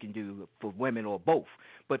 3B. You can do for women or both.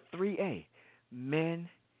 But 3A, men,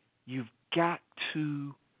 you've got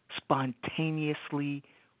to spontaneously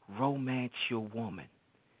romance your woman.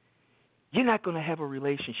 You're not going to have a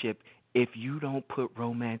relationship if you don't put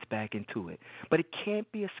romance back into it. But it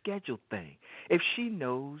can't be a scheduled thing. If she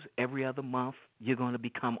knows every other month you're going to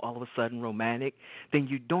become all of a sudden romantic, then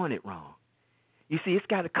you're doing it wrong. You see, it's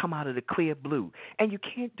got to come out of the clear blue. And you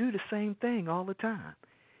can't do the same thing all the time.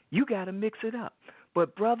 You got to mix it up.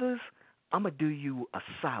 But, brothers, I'm going to do you a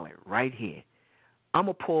solid right here. I'm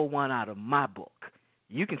going to pull one out of my book.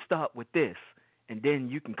 You can start with this, and then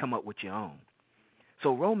you can come up with your own.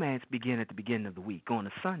 So romance begin at the beginning of the week. On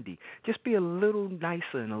a Sunday, just be a little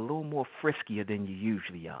nicer and a little more friskier than you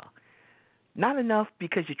usually are. Not enough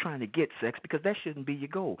because you're trying to get sex, because that shouldn't be your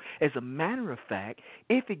goal. As a matter of fact,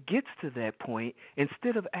 if it gets to that point,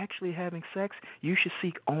 instead of actually having sex, you should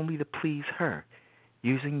seek only to please her,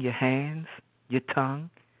 using your hands, your tongue,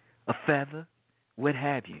 a feather, what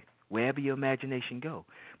have you, wherever your imagination go.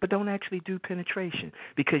 But don't actually do penetration,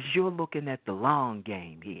 because you're looking at the long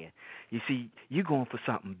game here. You see, you're going for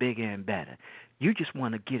something bigger and better. You just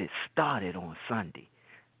want to get it started on Sunday.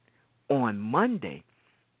 On Monday,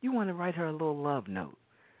 you want to write her a little love note,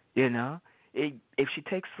 you know. If she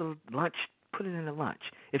takes the lunch, put it in the lunch.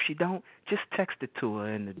 If she don't, just text it to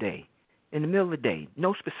her in the day, in the middle of the day,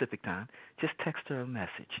 no specific time. Just text her a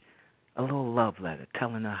message, a little love letter,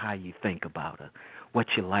 telling her how you think about her, what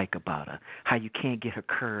you like about her, how you can't get her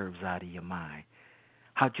curves out of your mind,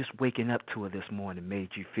 how just waking up to her this morning made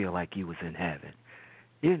you feel like you was in heaven.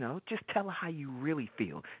 You know, just tell her how you really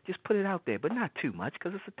feel. Just put it out there, but not too much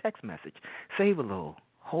because it's a text message. Save a little.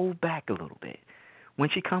 Hold back a little bit. When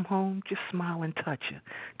she come home, just smile and touch her.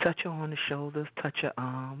 Touch her on the shoulders, touch her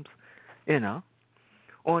arms, you know.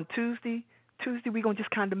 On Tuesday we're going to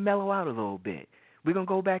just kind of mellow out a little bit. We're going to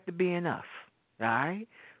go back to being us, all right?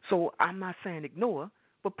 So I'm not saying ignore,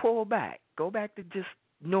 but pull back. Go back to just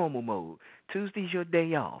normal mode. Tuesday's your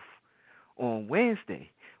day off. On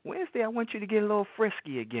Wednesday, I want you to get a little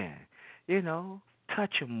frisky again. You know,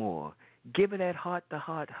 touch her more. Give her that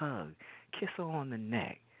heart-to-heart hug. Kiss her on the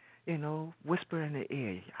neck. You know, whisper in the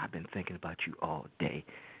ear, I've been thinking about you all day.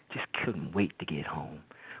 Just couldn't wait to get home.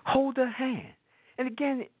 Hold her hand. And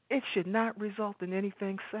again, it should not result in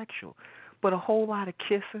anything sexual, but a whole lot of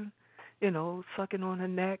kissing, you know, sucking on her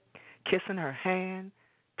neck, kissing her hand,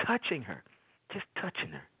 touching her, just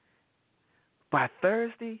touching her. By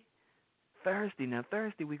Thursday,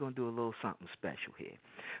 we're going to do a little something special here.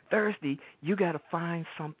 Thursday, you got to find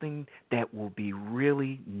something that will be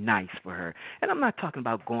really nice for her. And I'm not talking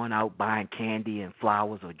about going out buying candy and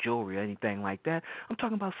flowers or jewelry or anything like that. I'm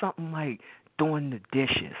talking about something like doing the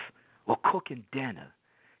dishes or cooking dinner,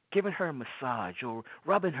 giving her a massage or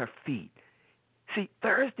rubbing her feet. See,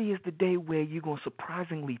 Thursday is the day where you're going to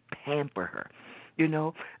surprisingly pamper her. You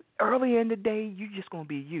know, early in the day, you're just going to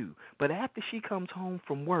be you. But after she comes home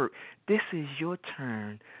from work, this is your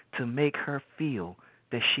turn to make her feel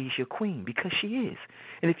that she's your queen, because she is.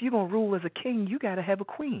 And if you're going to rule as a king, you got to have a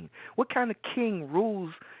queen. What kind of king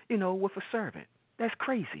rules, you know, with a servant? That's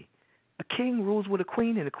crazy. A king rules with a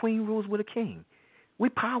queen, and a queen rules with a king. We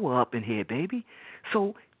power up in here, baby.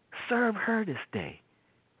 So serve her this day.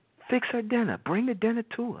 Fix her dinner. Bring the dinner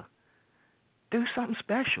to her. Do something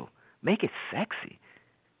special. Make it sexy.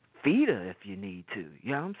 Feed her if you need to.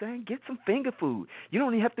 You know what I'm saying? Get some finger food. You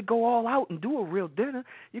don't even have to go all out and do a real dinner.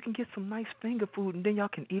 You can get some nice finger food, and then y'all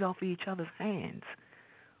can eat off of each other's hands.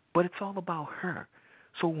 But it's all about her.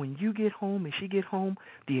 So when you get home and she get home,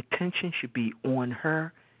 the attention should be on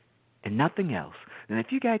her and nothing else. And if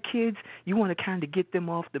you got kids, you want to kind of get them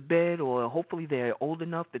off the bed, or hopefully they're old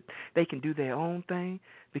enough that they can do their own thing,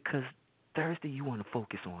 because Thursday you want to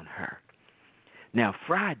focus on her. Now,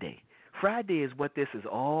 Friday is what this has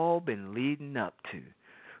all been leading up to.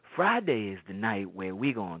 Friday is the night where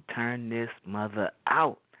we're going to turn this mother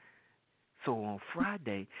out. So on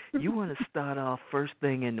Friday, you want to start off first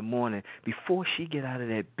thing in the morning. Before she get out of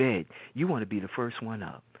that bed, you want to be the first one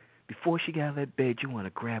up. Before she get out of that bed, you want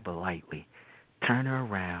to grab her lightly, turn her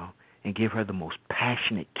around, and give her the most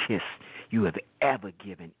passionate kiss you have ever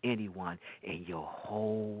given anyone in your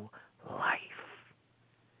whole life.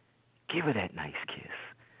 Give her that nice kiss.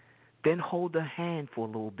 Then hold her hand for a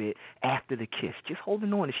little bit after the kiss. Just hold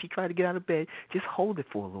it on. If she try to get out of bed, just hold it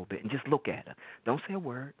for a little bit and just look at her. Don't say a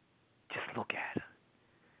word. Just look at her.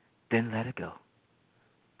 Then let her go.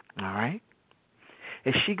 All right?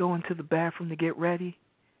 If she go into the bathroom to get ready,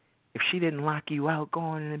 if she didn't lock you out, go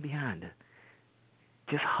on in behind her.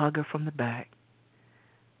 Just hug her from the back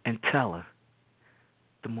and tell her,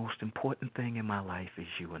 the most important thing in my life is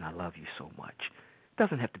you, and I love you so much. It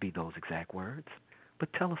doesn't have to be those exact words,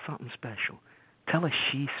 but tell her something special. Tell her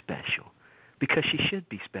she's special, because she should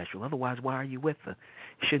be special. Otherwise, why are you with her?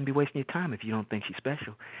 You shouldn't be wasting your time if you don't think she's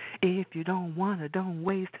special. If you don't want her, don't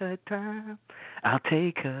waste her time. I'll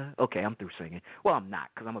take her. Okay, I'm through singing. Well, I'm not,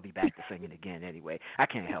 because I'm going to be back to singing again anyway. I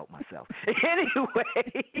can't help myself.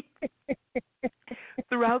 Anyway,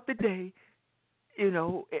 throughout the day, you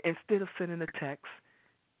know, instead of sending a text,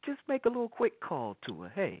 just make a little quick call to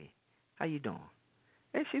her. Hey, how you doing?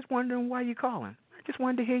 And she's wondering why you calling. I just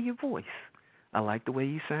wanted to hear your voice. I like the way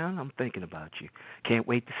you sound. I'm thinking about you. Can't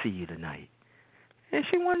wait to see you tonight. And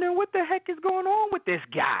she wondering what the heck is going on with this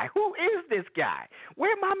guy. Who is this guy?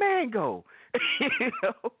 Where'd my man go? You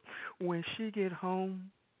know, when she get home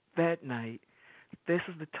that night, this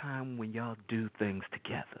is the time when y'all do things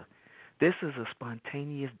together. This is a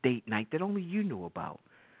spontaneous date night that only you knew about.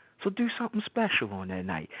 So do something special on that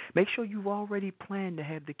night. Make sure you've already planned to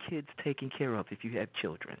have the kids taken care of if you have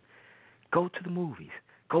children. Go to the movies.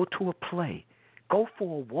 Go to a play. Go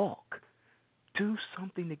for a walk. Do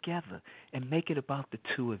something together and make it about the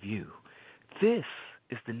two of you. This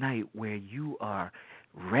is the night where you are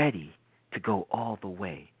ready to go all the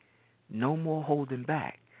way. No more holding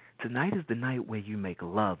back. Tonight is the night where you make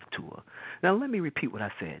love to her. Now, let me repeat what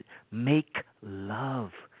I said. Make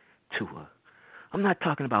love to her. I'm not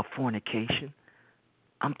talking about fornication.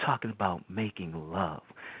 I'm talking about making love,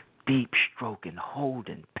 deep stroking,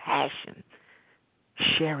 holding, passion,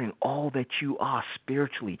 sharing all that you are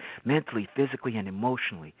spiritually, mentally, physically, and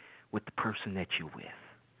emotionally with the person that you're with.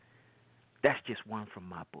 That's just one from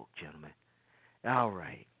my book, gentlemen. All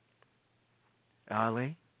right.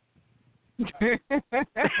 Arlene? I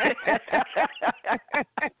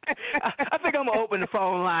think I'm going to open the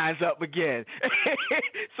phone lines up again.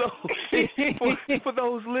 So for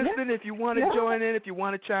those listening, if you want to join in, if you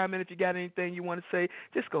want to chime in, if you got anything you want to say,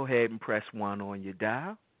 just go ahead and press 1 on your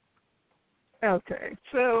dial. Okay.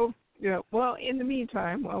 So, well, in the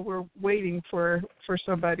meantime, while we're waiting for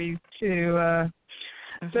somebody to,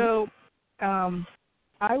 so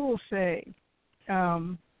I will say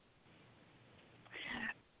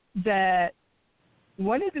that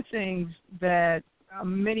one of the things that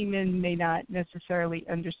many men may not necessarily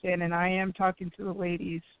understand, and I am talking to the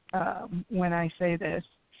ladies when I say this,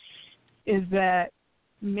 is that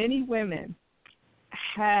many women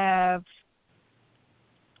have,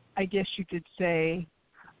 I guess you could say,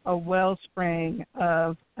 a wellspring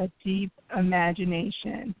of a deep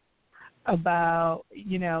imagination about,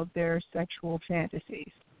 their sexual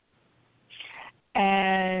fantasies.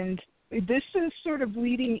 And this is sort of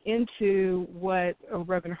leading into what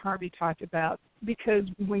Reverend Harvey talked about, because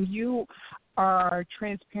when you are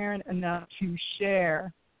transparent enough to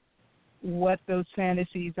share what those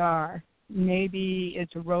fantasies are, maybe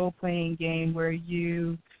it's a role-playing game where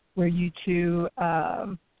you two,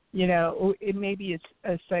 maybe it's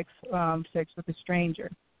a sex with a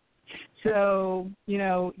stranger. So,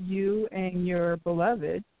 you and your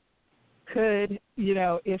beloved could,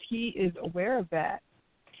 if he is aware of that,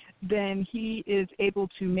 then he is able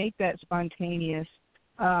to make that spontaneous,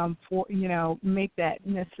 make that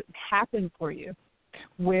happen for you,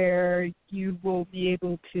 where you will be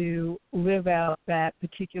able to live out that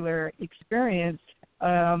particular experience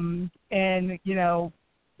and,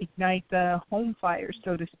 ignite the home fire,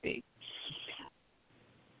 so to speak.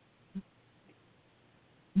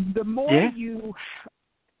 The more you...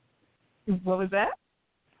 What was that?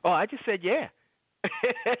 Oh, I just said yeah.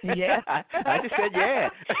 Yeah. I just said yeah.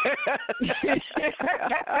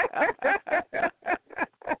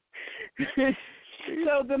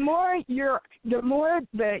 So the more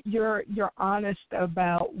that you're honest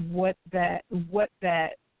about what that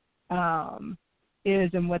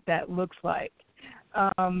is and what that looks like,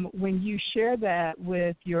 when you share that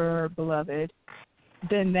with your beloved,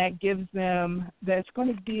 then that's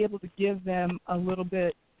going to be able to give them a little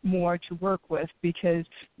bit more to work with, because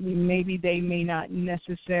maybe they may not have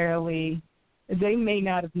necessarily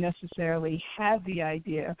had the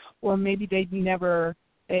idea, or maybe it never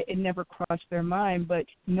crossed their mind. But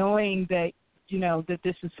knowing that that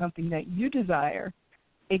this is something that you desire,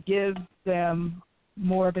 it gives them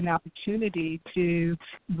more of an opportunity to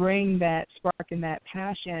bring that spark and that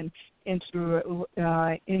passion into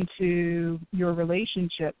your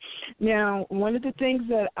relationship. Now, one of the things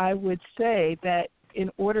that I would say that in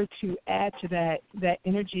order to add to that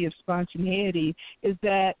energy of spontaneity is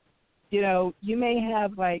that, you may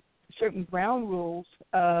have like certain ground rules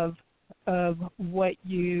of what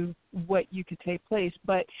you could take place,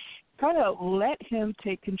 but kind of let him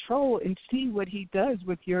take control and see what he does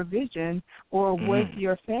with your vision or with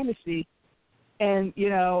your fantasy, and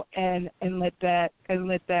and let that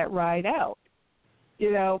ride out,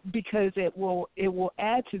 because it will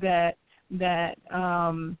add to that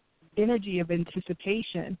energy of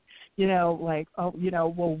anticipation, like,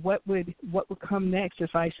 well, what would come next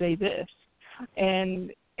if I say this,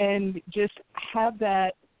 and just have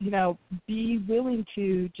that, be willing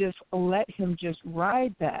to just let him just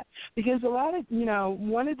ride that, because a lot of,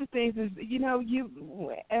 one of the things is,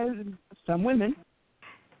 you, as some women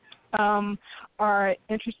are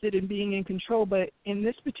interested in being in control, but in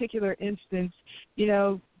this particular instance,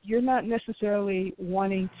 you're not necessarily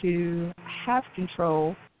wanting to have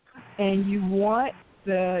control, and you want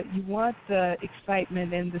the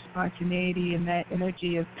excitement and the spontaneity and that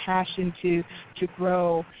energy of passion to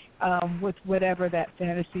grow with whatever that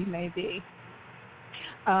fantasy may be.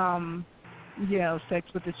 Sex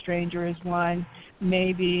with a stranger is one.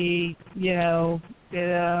 Maybe the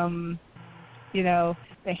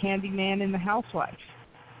handyman and the housewife.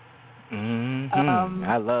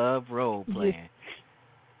 I love role playing.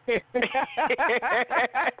 We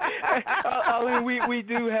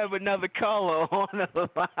do have another caller on the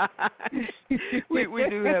line. We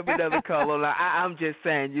do have another caller on the line. I'm just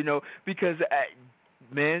saying, because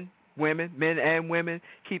men and women,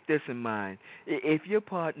 keep this in mind. If your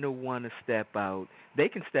partner want to step out, they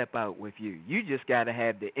can step out with you. You just got to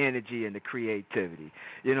have the energy and the creativity.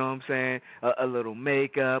 You know what I'm saying? A little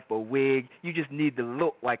makeup, a wig. You just need to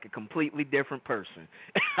look like a completely different person.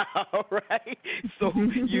 All right? So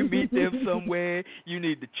you meet them somewhere, you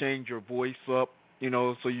need to change your voice up.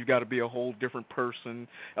 So you've got to be a whole different person.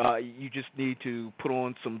 You just need to put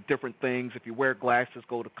on some different things. If you wear glasses,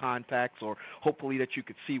 go to contacts, or hopefully that you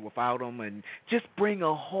could see without them, and just bring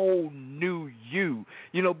a whole new you.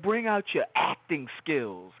 Bring out your acting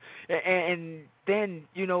skills, and then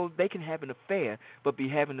they can have an affair, but be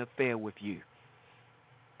having an affair with you.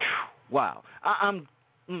 Wow, I'm.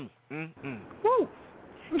 Woo.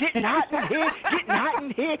 Getting hot in here, getting hot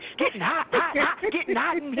in here, getting hot, getting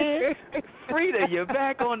hot in here. Frida, you're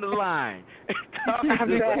back on the line. I'm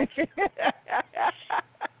back.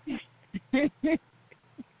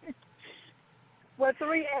 Well,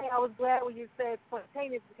 3A, I was glad when you said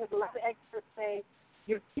spontaneous, because a lot of experts say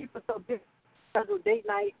your people so busy schedule date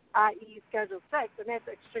night, i.e. schedule sex, and that's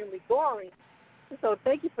extremely boring. So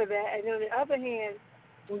thank you for that. And then on the other hand,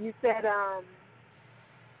 when you said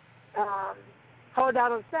hold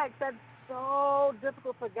out on sex, that's so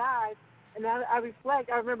difficult for guys. And I reflect,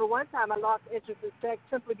 I remember one time I lost interest in sex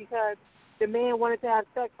simply because the man wanted to have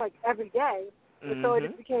sex like every day. And so it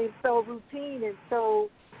just became so routine and so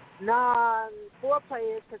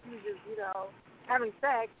non-foreplay because he was just, having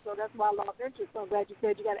sex. So that's why I lost interest. So I'm glad you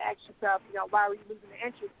said you got to ask yourself, why were you losing the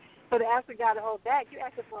interest? So to ask a guy to hold back, you're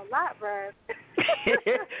asking for a lot, Brad.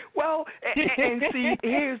 Well, and see,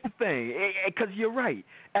 here's the thing, because you're right.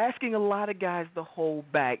 Asking a lot of guys to hold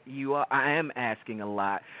back, I am asking a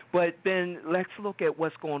lot. But then let's look at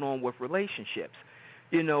what's going on with relationships.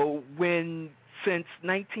 Since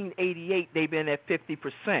 1988 they've been at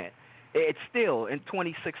 50%. It's still, in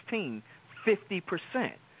 2016, 50%.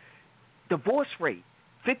 Divorce rate.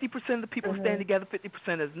 50% of the people stand together,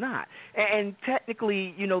 50% is not. And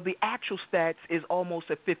technically, the actual stats is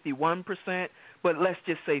almost at 51%, but let's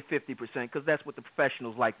just say 50% because that's what the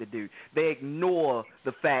professionals like to do. They ignore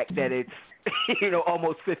the fact that it's,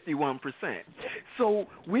 almost 51%. So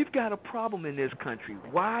we've got a problem in this country.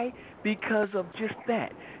 Why? Because of just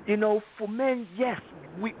that. For men, yes,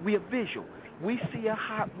 we are visual. We see a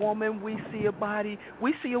hot woman, we see a body,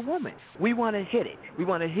 we see a woman. We want to hit it. We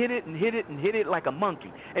want to hit it and hit it and hit it like a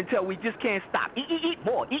monkey until we just can't stop. Eat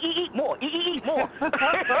more, eat more, eat more.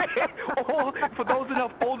 Or for those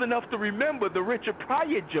old enough to remember the Richard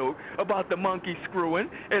Pryor joke about the monkey screwing,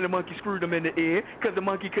 and the monkey screwed him in the ear because the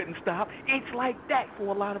monkey couldn't stop. It's like that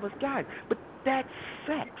for a lot of us guys. But that's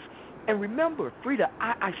sex. And remember, Frida,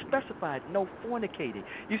 I specified no fornicating.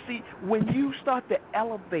 You see, when you start to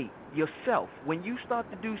elevate yourself, when you start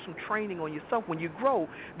to do some training on yourself, when you grow,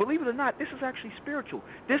 believe it or not, this is actually spiritual.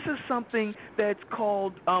 This is something that's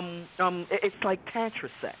called, it's like tantra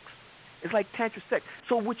sex. It's like tantra sex.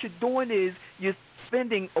 So what you're doing is you're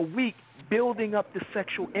spending a week building up the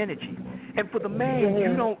sexual energy. And for the man,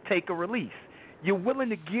 you don't take a release. You're willing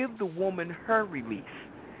to give the woman her release.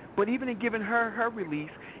 But even in giving her release,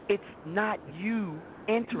 it's not you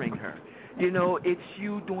entering her. It's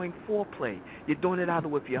you doing foreplay. You're doing it either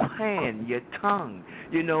with your hand, your tongue,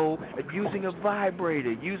 using a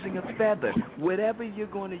vibrator, using a feather. Whatever you're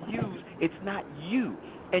going to use, it's not you.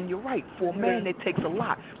 And you're right, for a man it takes a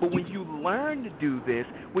lot. But when you learn to do this,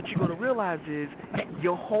 what you're going to realize is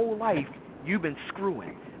your whole life you've been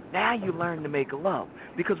screwing. Now you learn to make love.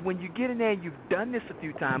 Because when you get in there and you've done this a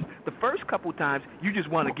few times, the first couple times you just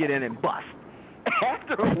want to get in and bust.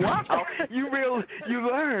 After a while, you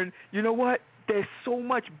learn, what? There's so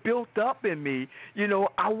much built up in me.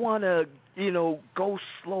 I want to, go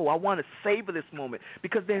slow. I want to savor this moment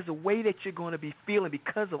because there's a way that you're going to be feeling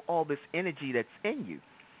because of all this energy that's in you.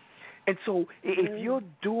 And so if you're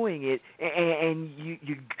doing it and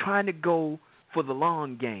you're trying to go for the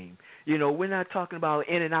long game, we're not talking about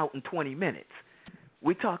in and out in 20 minutes.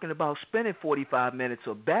 We're talking about spending 45 minutes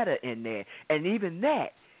or better in there. And even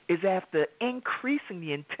that is after increasing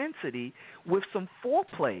the intensity with some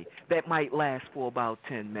foreplay that might last for about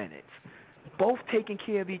 10 minutes. Both taking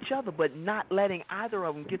care of each other, but not letting either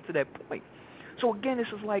of them get to that point. So again, this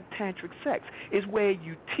is like tantric sex. It's where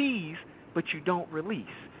you tease, but you don't release.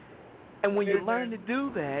 And when you learn to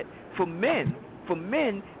do that, for men,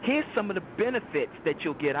 here's some of the benefits that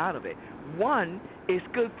you'll get out of it. One, it's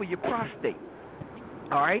good for your prostate.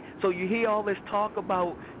 All right? So you hear all this talk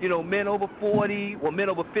about, men over 40 or men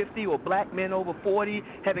over 50 or black men over 40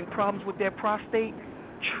 having problems with their prostate.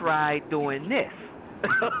 Try doing this.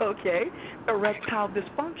 Okay? Erectile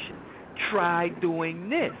dysfunction. Try doing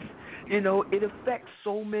this. It affects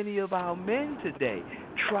so many of our men today.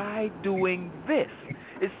 Try doing this.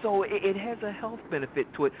 And so it has a health benefit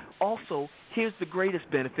to it. Also, here's the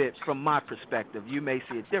greatest benefit from my perspective. You may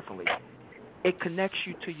see it differently. It connects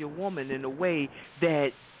you to your woman in a way that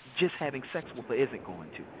just having sex with her isn't going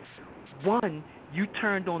to. One, you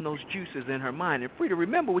turned on those juices in her mind. And Frida,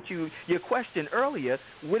 remember your question earlier,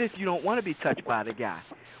 what if you don't want to be touched by the guy?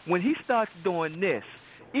 When he starts doing this,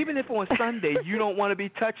 even if on Sunday you don't want to be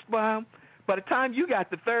touched by him, by the time you got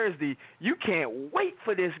to Thursday, you can't wait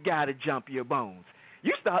for this guy to jump your bones.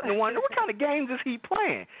 You starting to wonder, what kind of games is he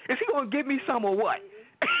playing? Is he going to give me some or what?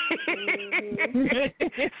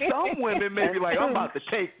 Some women may be like, I'm about to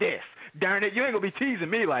take this. Darn it, you ain't going to be teasing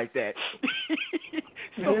me like that.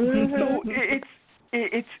 so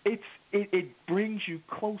it brings you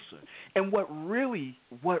closer. And what really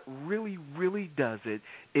does it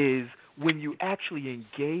is when you actually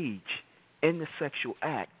engage in the sexual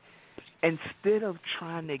act, instead of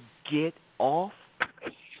trying to get off,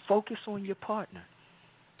 focus on your partner.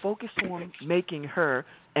 Focus on making her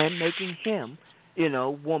and making him,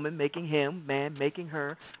 woman making him, man making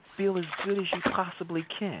her feel as good as you possibly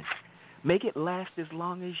can. Make it last as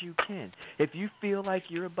long as you can. If you feel like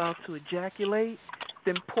you're about to ejaculate,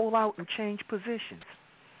 then pull out and change positions.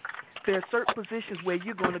 There are certain positions where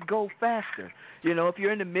you're going to go faster. If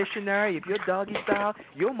you're in the missionary, if you're doggy style,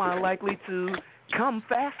 you're more likely to come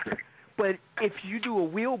faster. But if you do a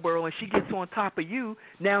wheelbarrow and she gets on top of you,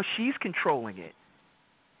 now she's controlling it.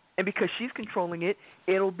 And because she's controlling it,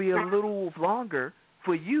 it'll be a little longer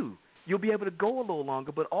for you. You'll be able to go a little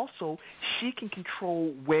longer, but also she can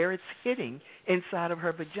control where it's hitting inside of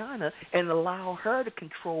her vagina and allow her to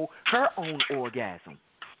control her own orgasm.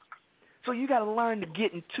 So you got to learn to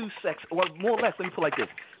get into sex. Well, more or less, let me put it like this.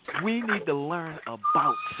 We need to learn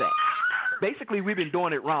about sex. Basically, we've been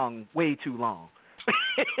doing it wrong way too long.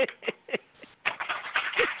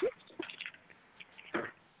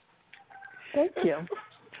 Thank you.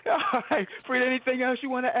 All right. Frida, anything else you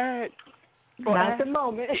want to add? Not at the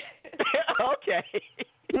moment. Okay.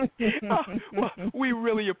 Well, we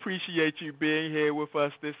really appreciate you being here with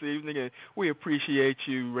us this evening, and we appreciate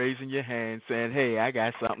you raising your hand saying, hey, I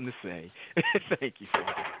got something to say. Thank you,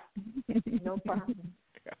 Frida. No problem.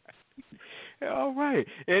 All right.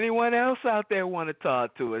 Anyone else out there want to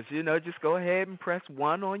talk to us? Just go ahead and press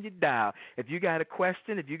 1 on your dial. If you got a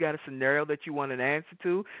question, if you got a scenario that you want an answer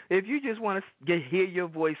to, if you just want to hear your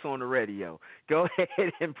voice on the radio, go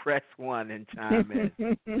ahead and press 1 and chime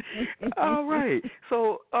in. All right.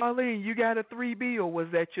 So, Arlene, you got a 3B, or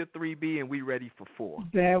was that your 3B and we ready for 4?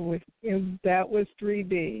 That was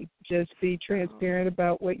 3B. Just be transparent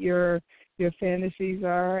about what your fantasies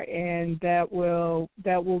are, and that will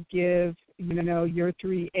give your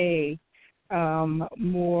 3A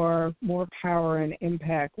more power and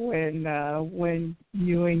impact when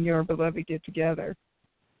you and your beloved get together.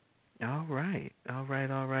 All right.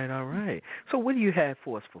 So what do you have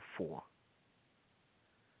for us for 4?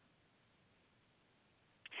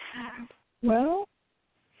 Well,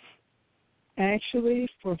 actually,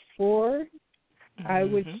 for 4, I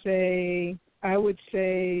would say.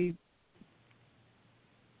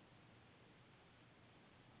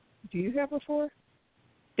 Do you have a 4?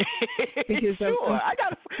 Because sure, I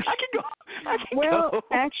can go. Well,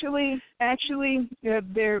 actually,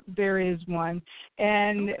 there is one,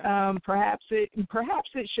 and perhaps it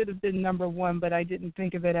should have been number 1, but I didn't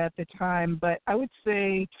think of it at the time. But I would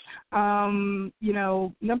say,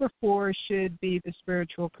 number 4 should be the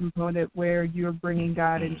spiritual component where you're bringing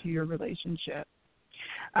God into your relationship.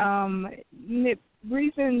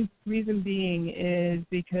 Reason being is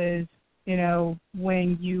because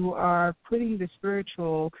when you are putting the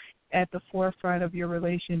spiritual at the forefront of your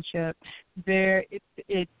relationship,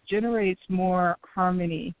 it generates more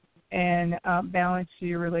harmony and balance to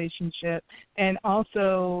your relationship, and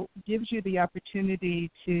also gives you the opportunity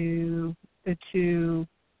to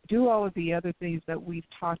do all of the other things that we've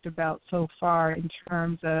talked about so far in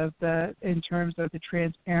terms of the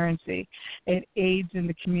transparency. It aids in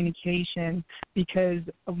the communication, because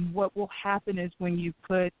what will happen is when you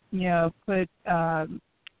put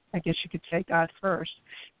I guess you could say God first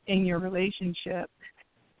in your relationship,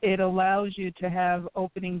 it allows you to have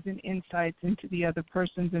openings and insights into the other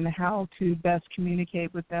persons and how to best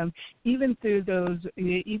communicate with them, even through those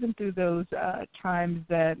times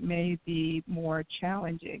that may be more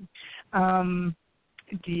challenging. Do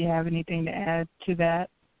you have anything to add to that,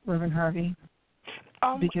 Reverend Harvey?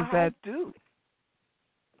 I do.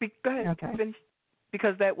 Go ahead. Okay. Finish.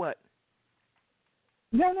 Because that what?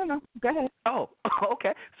 No. Go ahead. Oh,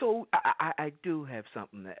 okay. So I do have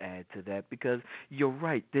something to add to that, because you're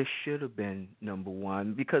right. This should have been number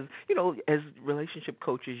 1, because, as relationship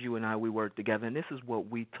coaches, you and I, we work together, and this is what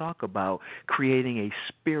we talk about, creating a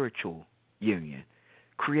spiritual union.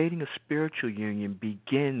 Creating a spiritual union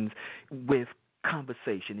begins with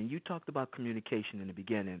conversation. And you talked about communication in the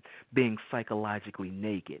beginning, being psychologically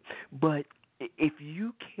naked. But If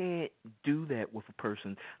you can't do that with a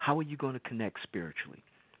person, how are you going to connect spiritually?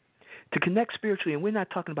 To connect spiritually, and we're not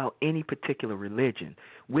talking about any particular religion,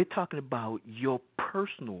 we're talking about your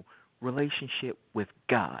personal relationship with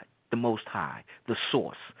God, the Most High, the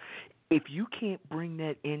Source. If you can't bring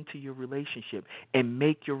that into your relationship and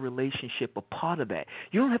make your relationship a part of that,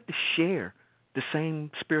 you don't have to share the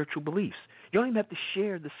same spiritual beliefs. You don't even have to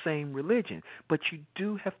share the same religion, but you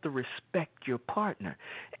do have to respect your partner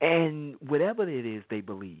and whatever it is they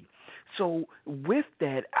believe. So with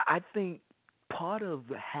that, I think part of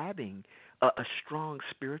having a strong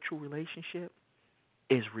spiritual relationship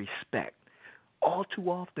is respect. All too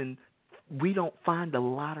often, we don't find a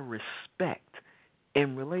lot of respect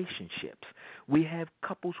in relationships. We have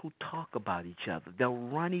couples who talk about each other. They'll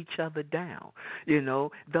run each other down.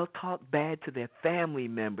 They'll talk bad to their family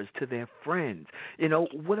members, to their friends.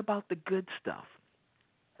 What about the good stuff?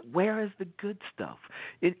 Where is the good stuff?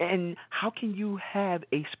 And how can you have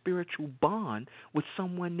a spiritual bond with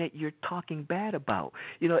someone that you're talking bad about?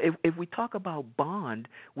 If we talk about bond,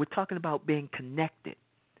 we're talking about being connected.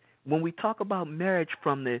 When we talk about marriage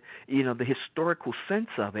from the historical sense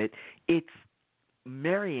of it, it's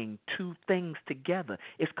marrying two things together.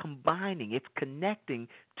 It's combining, it's connecting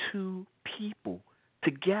two people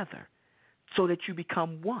together so that you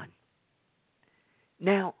become one.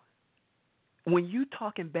 Now, when you're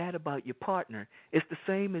talking bad about your partner, it's the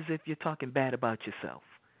same as if you're talking bad about yourself.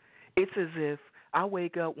 It's as if I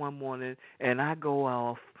wake up one morning and I go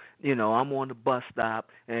off, I'm on the bus stop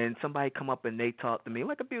and somebody come up and they talk to me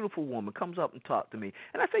like a beautiful woman comes up and talk to me.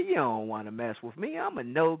 And I say, you don't want to mess with me. I'm a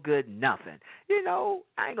no good nothing.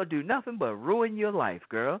 I ain't going to do nothing but ruin your life,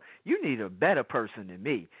 girl. You need a better person than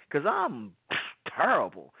me because I'm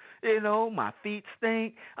terrible. My feet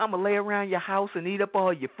stink. I'm going to lay around your house and eat up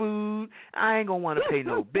all your food. I ain't going to want to pay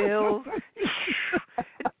no bills.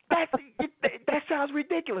 That sounds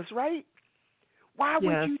ridiculous, right? Why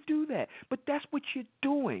would you do that? But that's what you're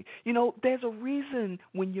doing. There's a reason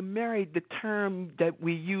when you're married, the term that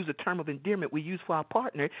we use, a term of endearment we use for our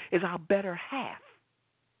partner is our better half.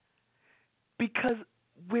 Because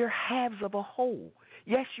we're halves of a whole.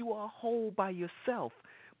 Yes, you are a whole by yourself,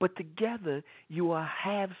 but together you are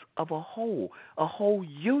halves of a whole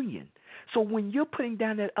union. So when you're putting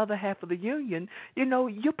down that other half of the union,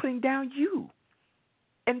 you're putting down you.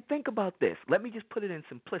 And think about this. Let me just put it in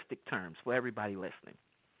simplistic terms for everybody listening.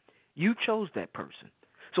 You chose that person.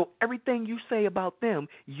 So everything you say about them,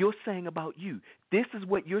 you're saying about you. This is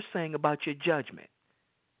what you're saying about your judgment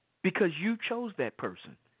because you chose that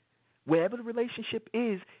person. Wherever the relationship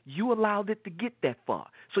is, you allowed it to get that far.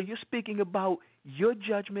 So you're speaking about your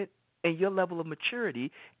judgment and your level of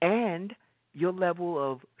maturity and your level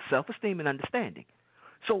of self-esteem and understanding.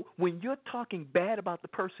 So when you're talking bad about the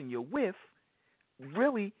person you're with,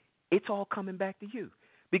 really, it's all coming back to you.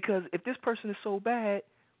 Because if this person is so bad,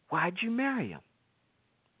 why'd you marry him?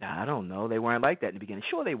 Now, I don't know. They weren't like that in the beginning.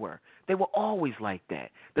 Sure they were. They were always like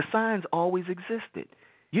that. The signs always existed.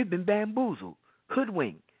 You'd been bamboozled,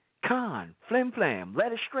 hoodwinked, conned, flim-flam,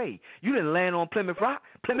 led astray. You didn't land on Plymouth Rock.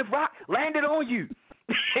 Plymouth Rock landed on you.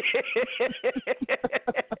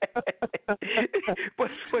 but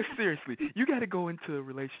seriously, you got to go into a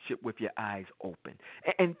relationship with your eyes open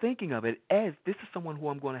and thinking of it as this is someone who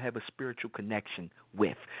I'm going to have a spiritual connection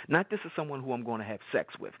with, not this is someone who I'm going to have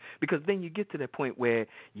sex with, because then you get to that point where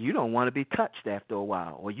you don't want to be touched after a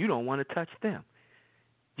while or you don't want to touch them.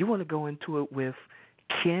 You want to go into it with,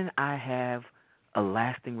 can I have a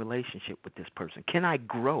lasting relationship with this person? Can I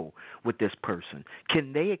grow with this person?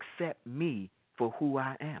 Can they accept me for who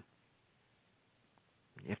I am?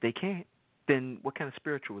 If they can't, then what kind of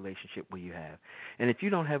spiritual relationship will you have? And if you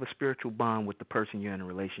don't have a spiritual bond with the person you're in a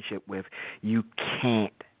relationship with, you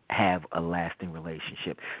can't have a lasting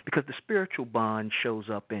relationship because the spiritual bond shows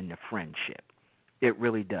up in the friendship. It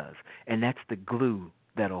really does. And that's the glue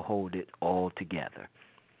that'll hold it all together,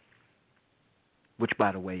 which,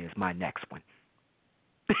 by the way, is my next one.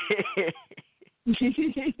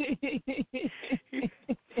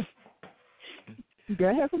 Go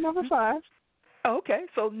ahead for number 5. Okay,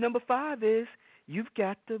 so number 5 is you've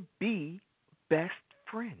got to be best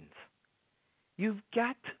friends. You've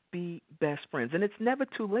got to be best friends. And it's never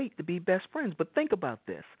too late to be best friends. But think about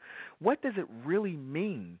this. What does it really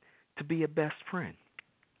mean to be a best friend?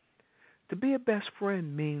 To be a best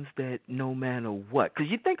friend means that no matter what, because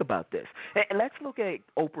you think about this, and let's look at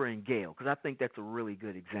Oprah and Gail, because I think that's a really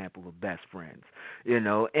good example of best friends,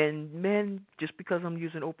 and men, just because I'm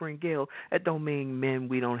using Oprah and Gail, that don't mean men,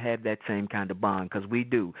 we don't have that same kind of bond, because we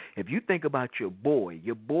do. If you think about your boy,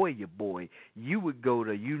 you would go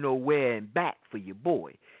to you know where and back for your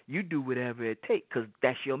boy. you do whatever it takes because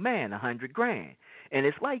that's your man, $100,000, and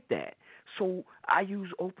it's like that. So I use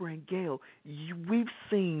Oprah and Gail. We've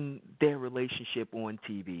seen their relationship on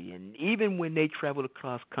TV, and even when they traveled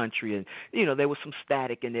across country, and there was some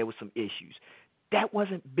static and there was some issues. That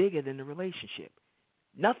wasn't bigger than the relationship.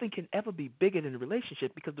 Nothing can ever be bigger than the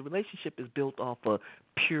relationship because the relationship is built off of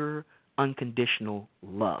pure, unconditional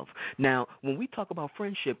love. Now, when we talk about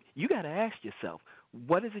friendship, you got to ask yourself,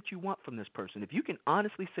 what is it you want from this person? If you can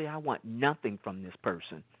honestly say, I want nothing from this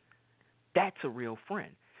person, that's a real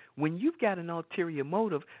friend. When you've got an ulterior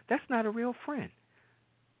motive, that's not a real friend.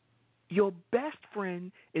 Your best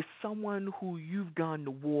friend is someone who you've gone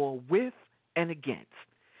to war with and against.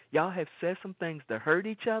 Y'all have said some things that hurt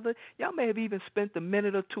each other. Y'all may have even spent a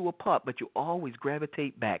minute or two apart, but you always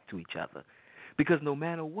gravitate back to each other. Because no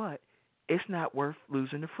matter what, it's not worth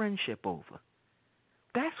losing the friendship over.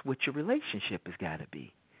 That's what your relationship has got to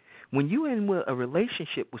be. When you're in a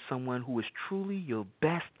relationship with someone who is truly your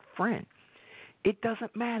best friend, it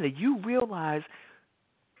doesn't matter. You realize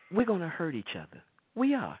we're going to hurt each other.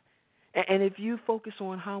 We are. And if you focus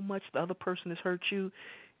on how much the other person has hurt you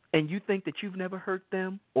and you think that you've never hurt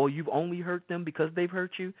them or you've only hurt them because they've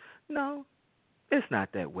hurt you, no, it's not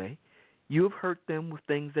that way. You've hurt them with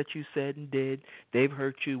things that you said and did. They've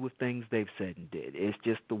hurt you with things they've said and did. It's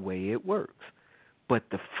just the way it works. But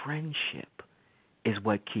the friendship is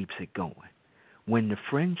what keeps it going. When the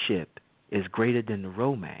friendship is greater than the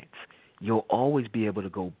romance, you'll always be able to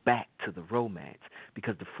go back to the romance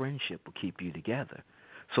because the friendship will keep you together.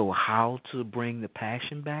 So how to bring the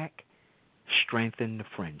passion back? Strengthen the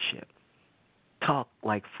friendship. Talk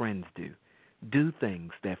like friends do. Do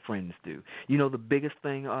things that friends do. You know the biggest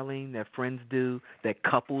thing, Arlene, that friends do that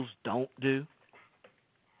couples don't do?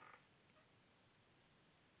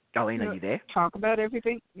 Arlene, are you there? Talk about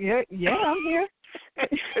everything. Yeah, I'm here. I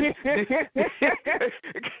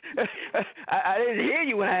didn't hear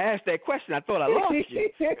you when I asked that question. I thought I lost you.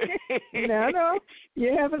 No,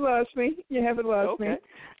 you haven't lost me. Okay.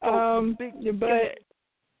 But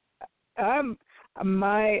I'm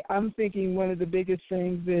thinking one of the biggest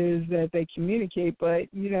things is that they communicate.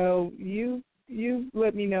 But you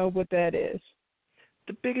let me know what that is.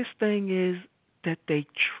 The biggest thing is that they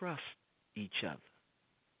trust each other.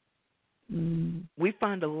 We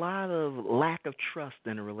find a lot of lack of trust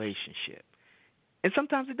in a relationship. And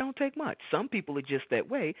sometimes it don't take much. Some people are just that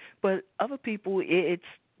way, but other people, it's,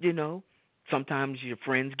 sometimes your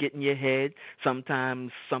friends get in your head,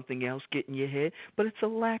 sometimes something else get in your head, but it's a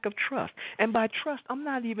lack of trust. And by trust, I'm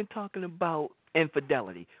not even talking about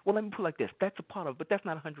infidelity. Well, let me put it like this. That's a part of it, but that's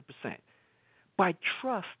not 100%. By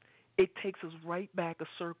trust, it takes us right back a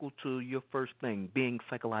circle to your first thing, being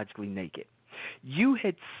psychologically naked. You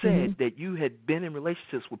had said that you had been in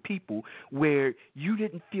relationships with people where you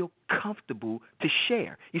didn't feel comfortable to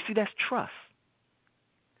share. You see, that's trust.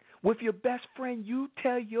 With your best friend, you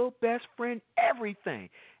tell your best friend everything.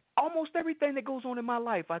 Almost everything that goes on in my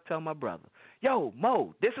life, I tell my brother. Yo,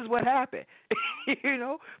 Mo, this is what happened.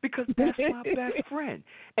 Because that's my best friend.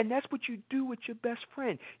 And that's what you do with your best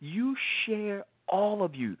friend. You share all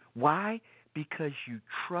of you. Why? Because you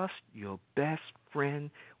trust your best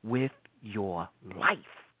friend with your life.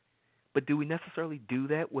 But do we necessarily do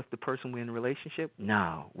that with the person we're in a relationship?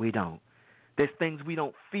 No, we don't. There's things we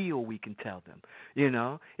don't feel we can tell them.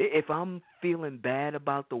 If I'm feeling bad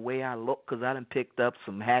about the way I look because I done picked up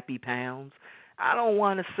some happy pounds, I don't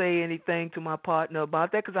want to say anything to my partner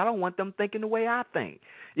about that because I don't want them thinking the way I think,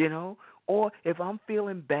 Or if I'm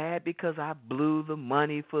feeling bad because I blew the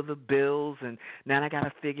money for the bills and now I got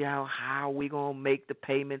to figure out how we going to make the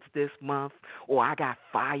payments this month, or I got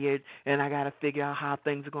fired and I got to figure out how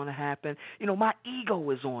things are going to happen, my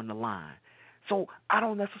ego is on the line. So I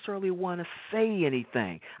don't necessarily want to say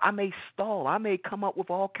anything. I may stall. I may come up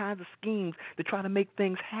with all kinds of schemes to try to make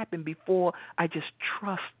things happen before I just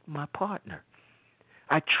trust my partner.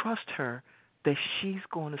 I trust her that she's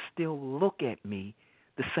going to still look at me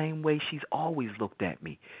the same way she's always looked at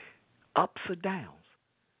me, ups or downs.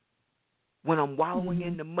 When I'm wallowing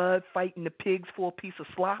in the mud fighting the pigs for a piece of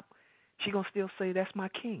slop, she's going to still say, that's my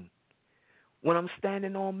king. When I'm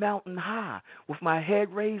standing on mountain high with my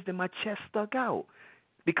head raised and my chest stuck out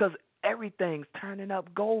because everything's turning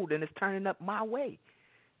up gold and it's turning up my way,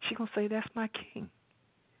 she's going to say, that's my king.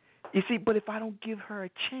 You see, but if I don't give her a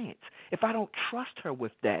chance, if I don't trust her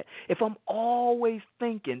with that, if I'm always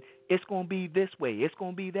thinking it's going to be this way, it's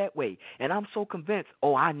going to be that way, and I'm so convinced,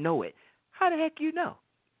 I know it, how the heck you know?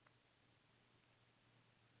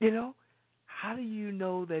 How do you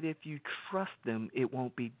know that if you trust them, it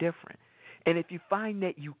won't be different? And if you find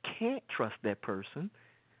that you can't trust that person,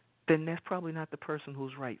 then that's probably not the person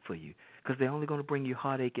who's right for you, because they're only going to bring you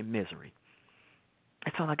heartache and misery.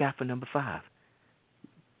 That's all I got for number 5.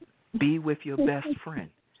 Be with your best friend.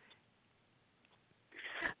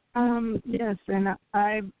 Yes, and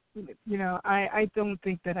I don't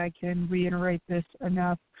think that I can reiterate this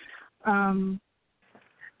enough.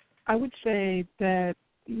 I would say that,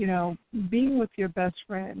 being with your best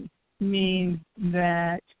friend means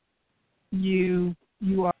that you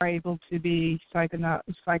are able to be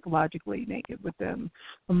psychologically naked with them,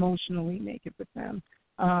 emotionally naked with them,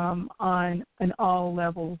 on all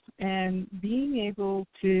levels, and being able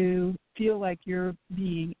to feel like you're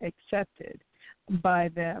being accepted by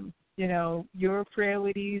them. Your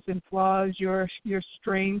frailties and flaws, your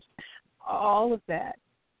strengths, all of that.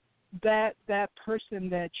 That person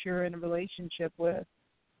that you're in a relationship with,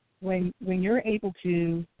 when you're able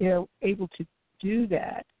to do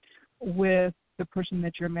that with the person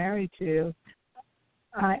that you're married to,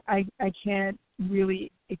 I can't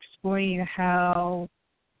really explain how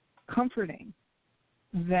comforting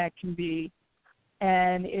that can be,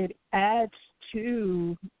 and it adds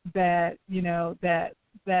to that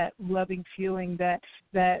that loving feeling, that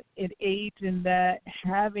it aids in that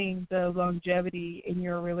having the longevity in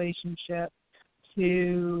your relationship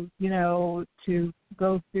to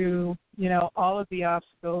go through all of the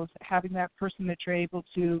obstacles, having that person that you're able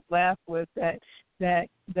to laugh with,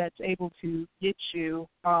 that's able to get you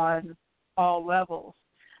on all levels.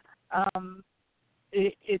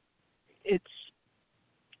 It's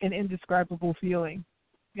an indescribable feeling,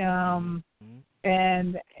 and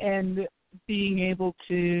being able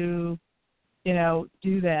to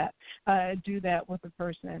do that with a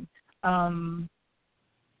person. I'm,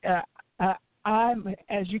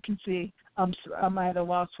 as you can see, I'm at a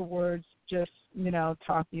loss for words just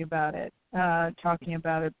talking about it.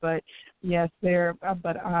 But yes,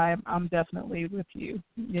 but I'm definitely with you,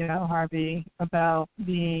 Harvey, about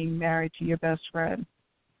being married to your best friend.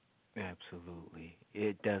 Absolutely.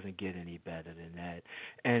 It doesn't get any better than that.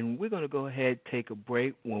 And we're going to go ahead and take a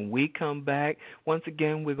break. When we come back, once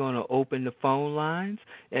again, we're going to open the phone lines.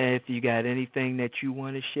 And if you got anything that you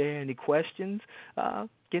want to share, any questions,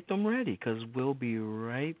 get them ready, because we'll be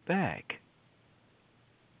right back.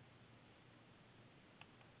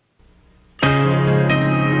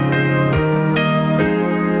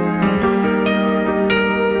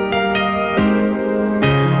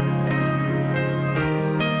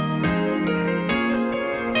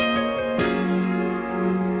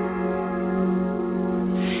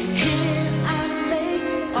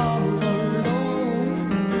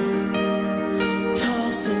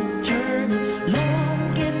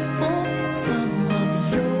 Longing for some of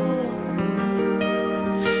your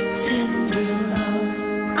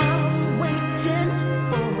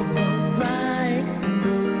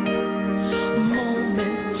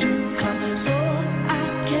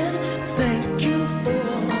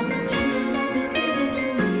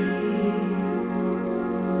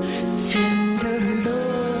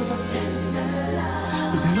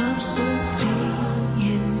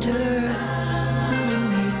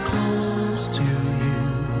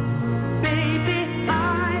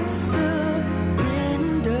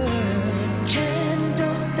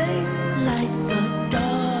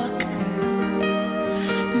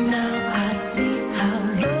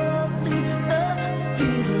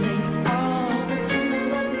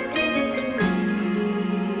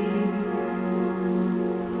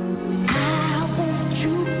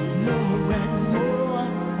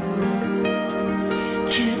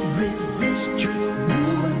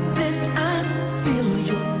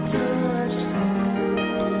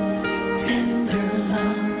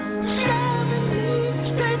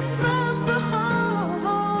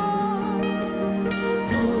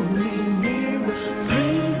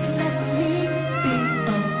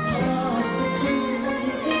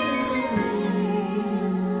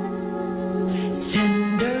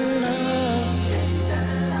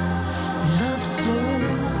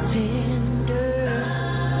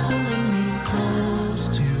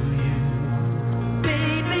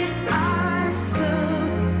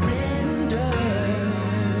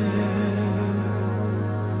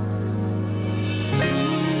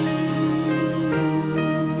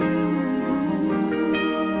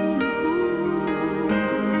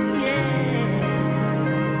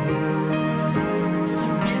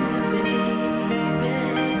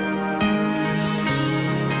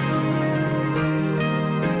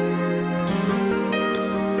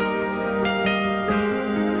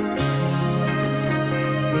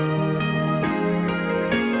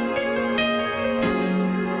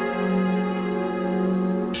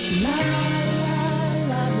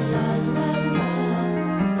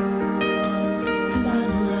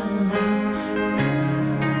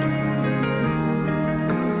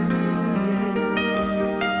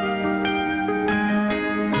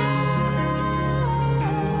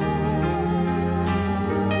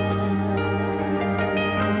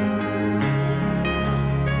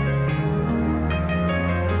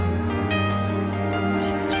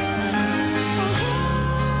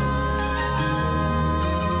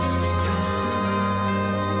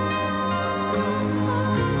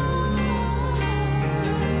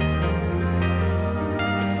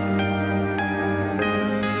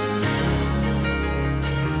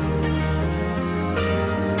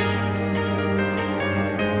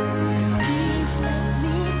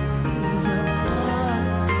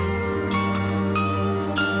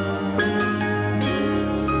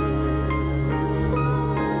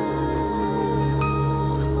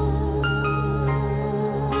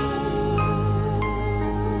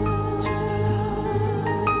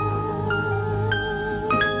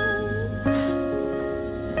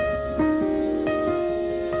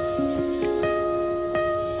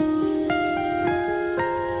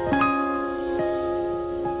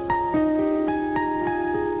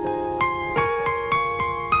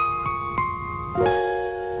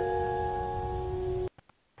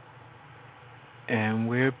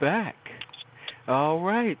back. All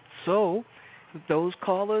right. So, those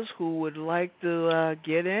callers who would like to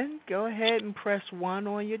get in, go ahead and press 1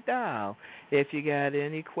 on your dial. If you got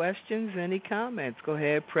any questions, any comments, go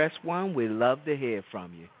ahead, press 1. We'd love to hear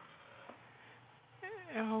from you.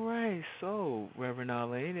 All right. So, Reverend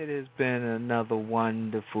Arlene, it has been another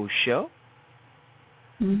wonderful show.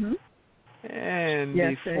 Mhm. And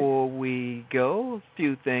Yes, before we go, a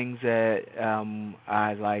few things that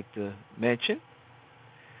I'd like to mention.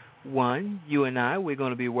 One, you and I, we're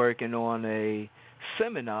going to be working on a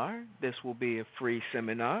seminar. This will be a free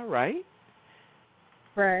seminar, right?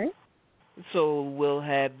 Right. So we'll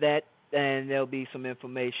have that, and there'll be some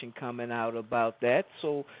information coming out about that.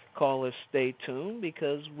 So callers, stay tuned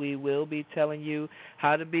because we will be telling you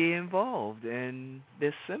how to be involved in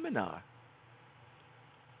this seminar.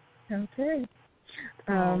 Okay.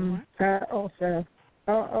 All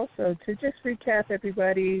Also, to just recap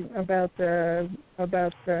everybody about the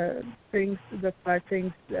things, the 5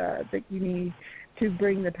 things that you need to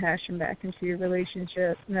bring the passion back into your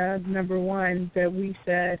relationship. Now, number 1 that we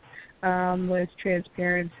said was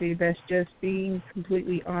transparency. That's just being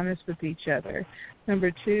completely honest with each other.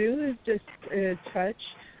 Number 2 is just touch,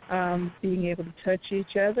 being able to touch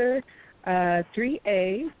each other.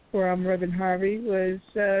 3A, from Reverend Harvey, was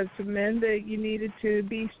to men that you needed to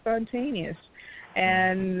be spontaneous.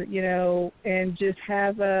 And and just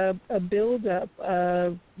have a build up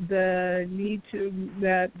of the need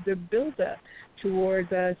the build up towards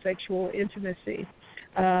sexual intimacy.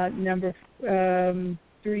 Number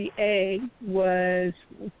 3A was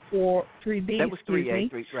for 3B. That was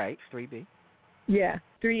 3A, right? 3B. Yeah,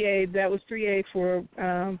 3A. That was 3A for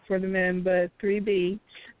the men, but 3B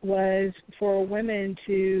was for women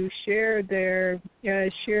to share their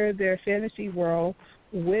fantasy world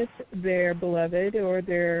with their beloved or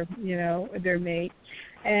their mate.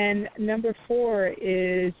 And number 4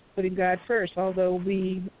 is putting God first, although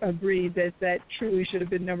we agree that truly should have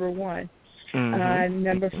been number 1. Mm-hmm.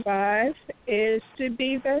 Number 5 is to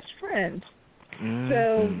be best friends. Mm-hmm.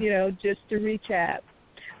 So, just to recap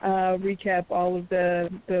all of the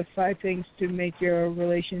 5 things to make your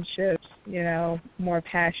relationships, more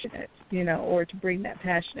passionate, or to bring that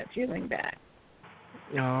passionate feeling back.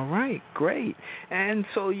 All right, great. And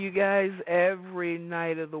so you guys, every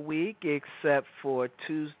night of the week except for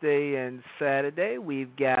Tuesday and Saturday,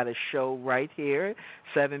 we've got a show right here,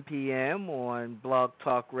 7 p.m. on Blog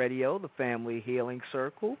Talk Radio, the Family Healing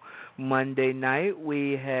Circle. Monday night,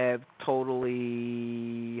 we have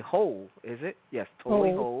Totally Whole, is it? Yes,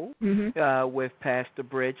 Totally Whole, with Pastor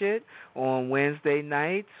Bridget. On Wednesday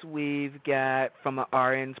nights, we've got From an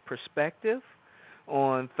RN's Perspective.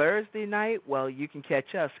 On Thursday night, well, you can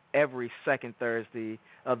catch us every second Thursday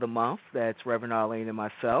of the month. That's Reverend Arlene and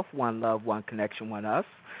myself, One Love, One Connection, One Us.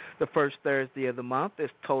 The first Thursday of the month is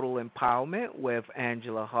Total Empowerment with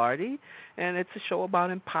Angela Hardy, and it's a show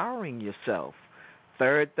about empowering yourself.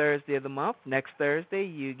 Third Thursday of the month, next Thursday,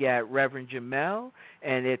 you got Reverend Jamel,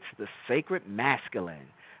 and it's The Sacred Masculine,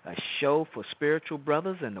 a show for spiritual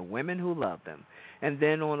brothers and the women who love them. And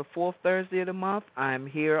then on the fourth Thursday of the month, I'm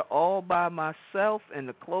here all by myself in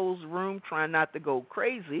the closed room, trying not to go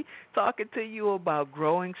crazy, talking to you about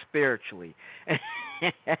growing spiritually.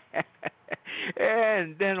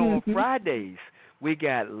 And then on Fridays, we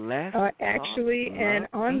got less. Actually, and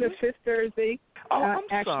on the fifth Thursday. I'm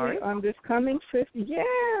sorry. On this coming fifth,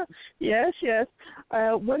 yes.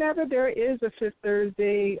 Whenever there is a fifth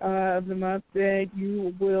Thursday of the month, that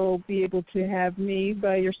you will be able to have me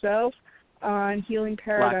by yourself on Healing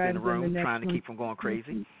Paradigms. Locked in the room, trying to keep from going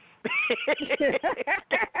crazy.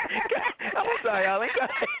 I'm sorry, Arlene.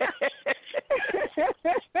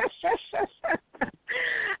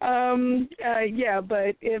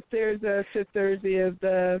 But if there's a fifth Thursday of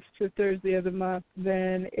the month,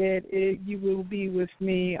 then you will be with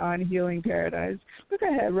me on Healing Paradise. Go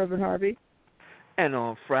ahead, Reverend Harvey. And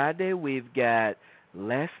on Friday, we've got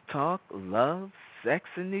Let's Talk Love, Sex,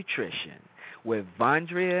 and Nutrition with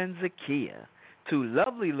Vondria and Zakia, two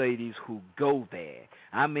lovely ladies who go there.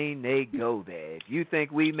 I mean, they go there. If you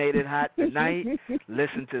think we made it hot tonight,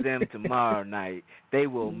 listen to them tomorrow night. They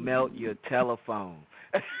will melt your telephone.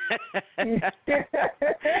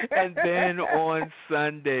 And then on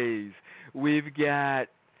Sundays, we've got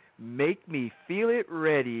Make Me Feel It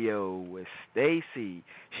Radio with Stacy.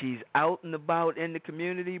 She's out and about in the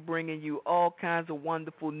community bringing you all kinds of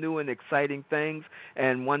wonderful new and exciting things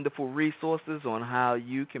and wonderful resources on how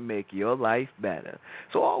you can make your life better.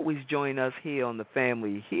 So always join us here on the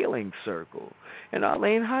Family Healing Circle. And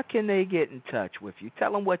Arlene, how can they get in touch with you?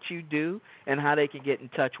 Tell them what you do and how they can get in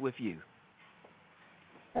touch with you.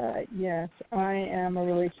 Yes, I am a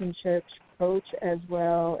relationship coach as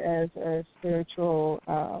well as a spiritual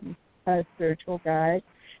guide.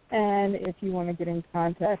 And if you want to get in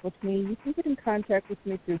contact with me, you can get in contact with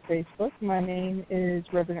me through Facebook. My name is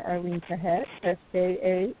Reverend Arlene Kahet,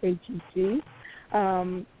 Skahet.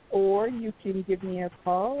 Or you can give me a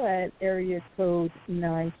call at area code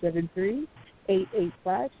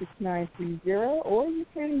 973-885-6930, or you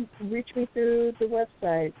can reach me through the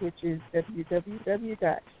website, which is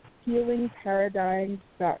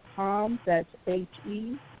www.healingparadigms.com. That's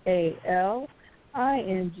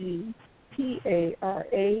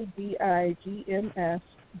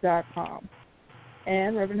HealingParadigms.com.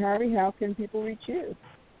 And Reverend Harvey, how can people reach you?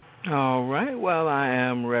 All right. Well, I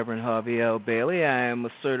am Reverend Harvey L. Bailey. I am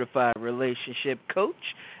a certified relationship coach,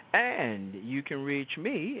 and you can reach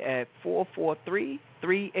me at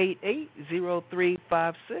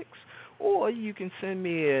 443-388-0356, or you can send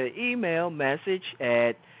me an email message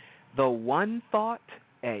at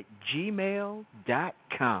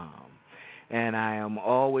theonethought@gmail.com. And I am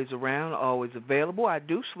always around, always available. I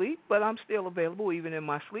do sleep, but I'm still available even in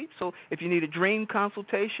my sleep. So if you need a dream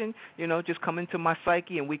consultation, just come into my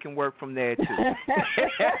psyche and we can work from there too.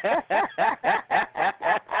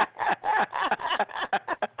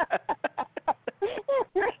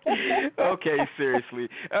 Okay, seriously.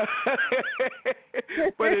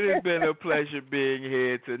 But it has been a pleasure being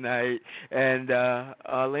here tonight. And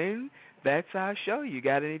Arlene, that's our show. You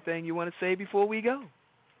got anything you want to say before we go?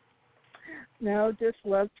 No, just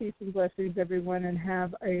love, peace, and blessings, everyone, and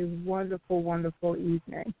have a wonderful, wonderful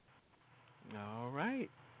evening. All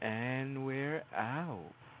right, and we're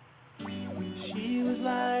out. She was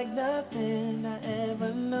like nothing I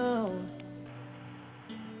ever known.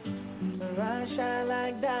 Her eyes shine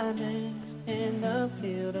like diamonds in a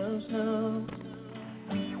field of snow.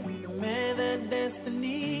 The man that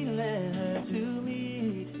destiny led her to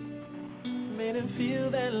meet made him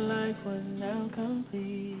feel that life was now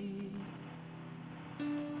complete.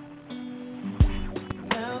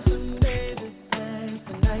 Now some days have passed,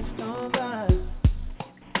 the night's gone by.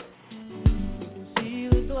 You can see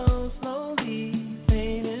the glow slowly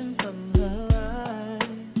fading from her eyes.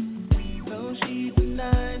 Though she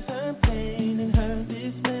denies her pain and her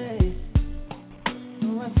dismay, so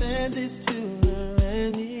I said this to her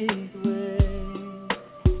anyway.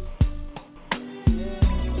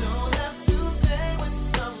 Don't have to stay with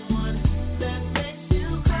someone that makes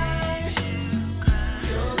you cry.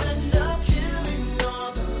 You'll end up killing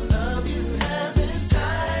all the love you have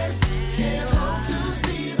inside. Can't hope to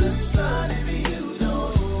see the sun if you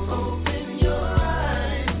don't open your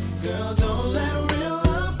eyes. Girl, don't let real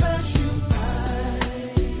love pass you by.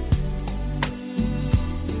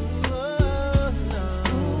 Oh,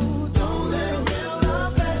 no. Don't let real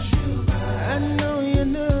love pass you by. I know you're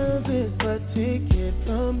nervous, but take it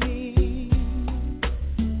from me.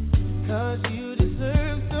 'Cause you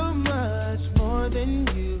deserve so much more than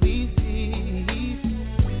you receive.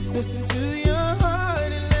 Listen to your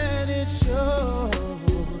heart and let it show.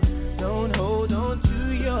 Don't hold on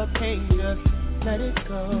to your pain, just let it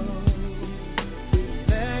go.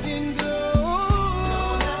 Let it go.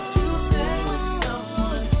 Don't have to stay with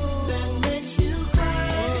someone that makes you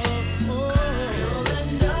cry. You'll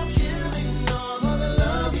end up killing all the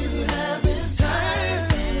love you have inside.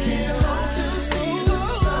 Can't hope to see the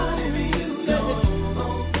sun if you don't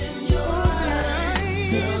open your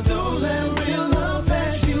eyes. Girl, don't let real love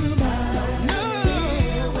pass you by.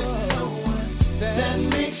 Stay with someone that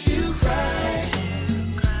makes you cry.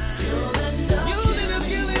 You'll end up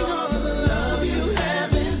killing all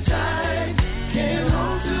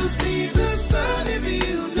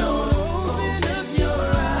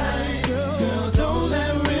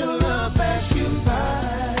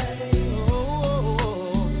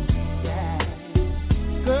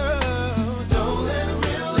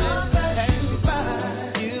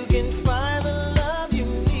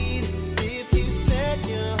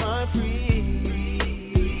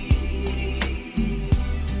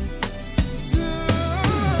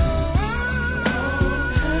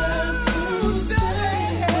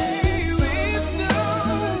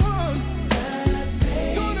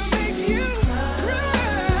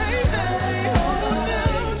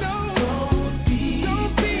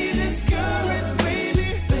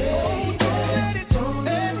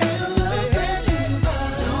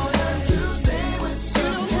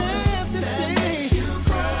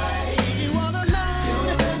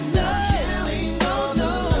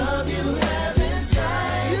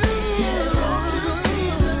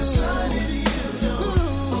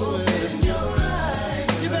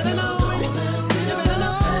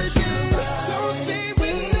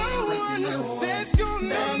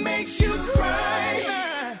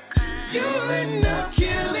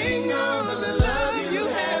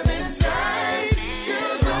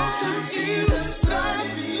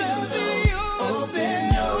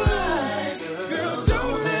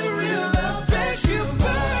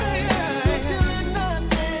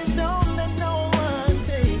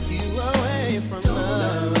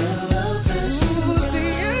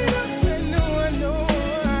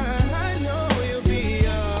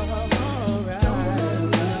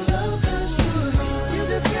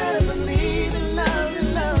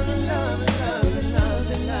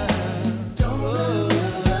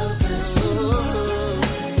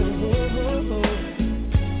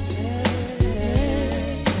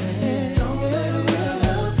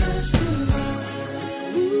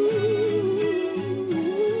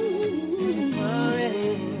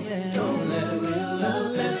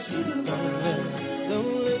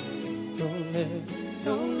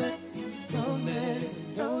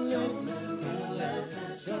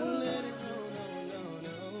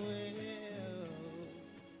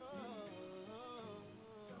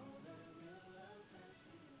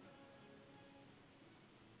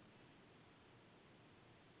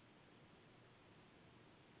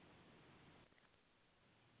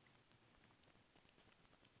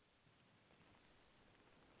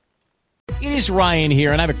It is Ryan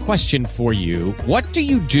here, and I have a question for you. What do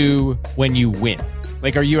you do when you win?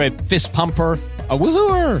 Like, are you a fist pumper, a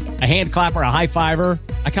woo-hooer, a hand clapper, a high-fiver?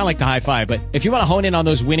 I kind of like the high-five, but if you want to hone in on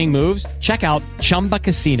those winning moves, check out Chumba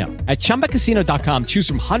Casino. At ChumbaCasino.com, choose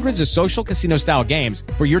from hundreds of social casino-style games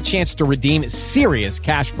for your chance to redeem serious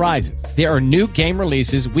cash prizes. There are new game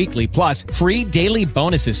releases weekly, plus free daily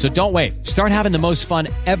bonuses, so don't wait. Start having the most fun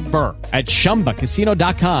ever at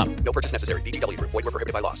ChumbaCasino.com. No purchase necessary. VGW Group. Void where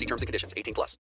prohibited by law. See terms and conditions. 18+.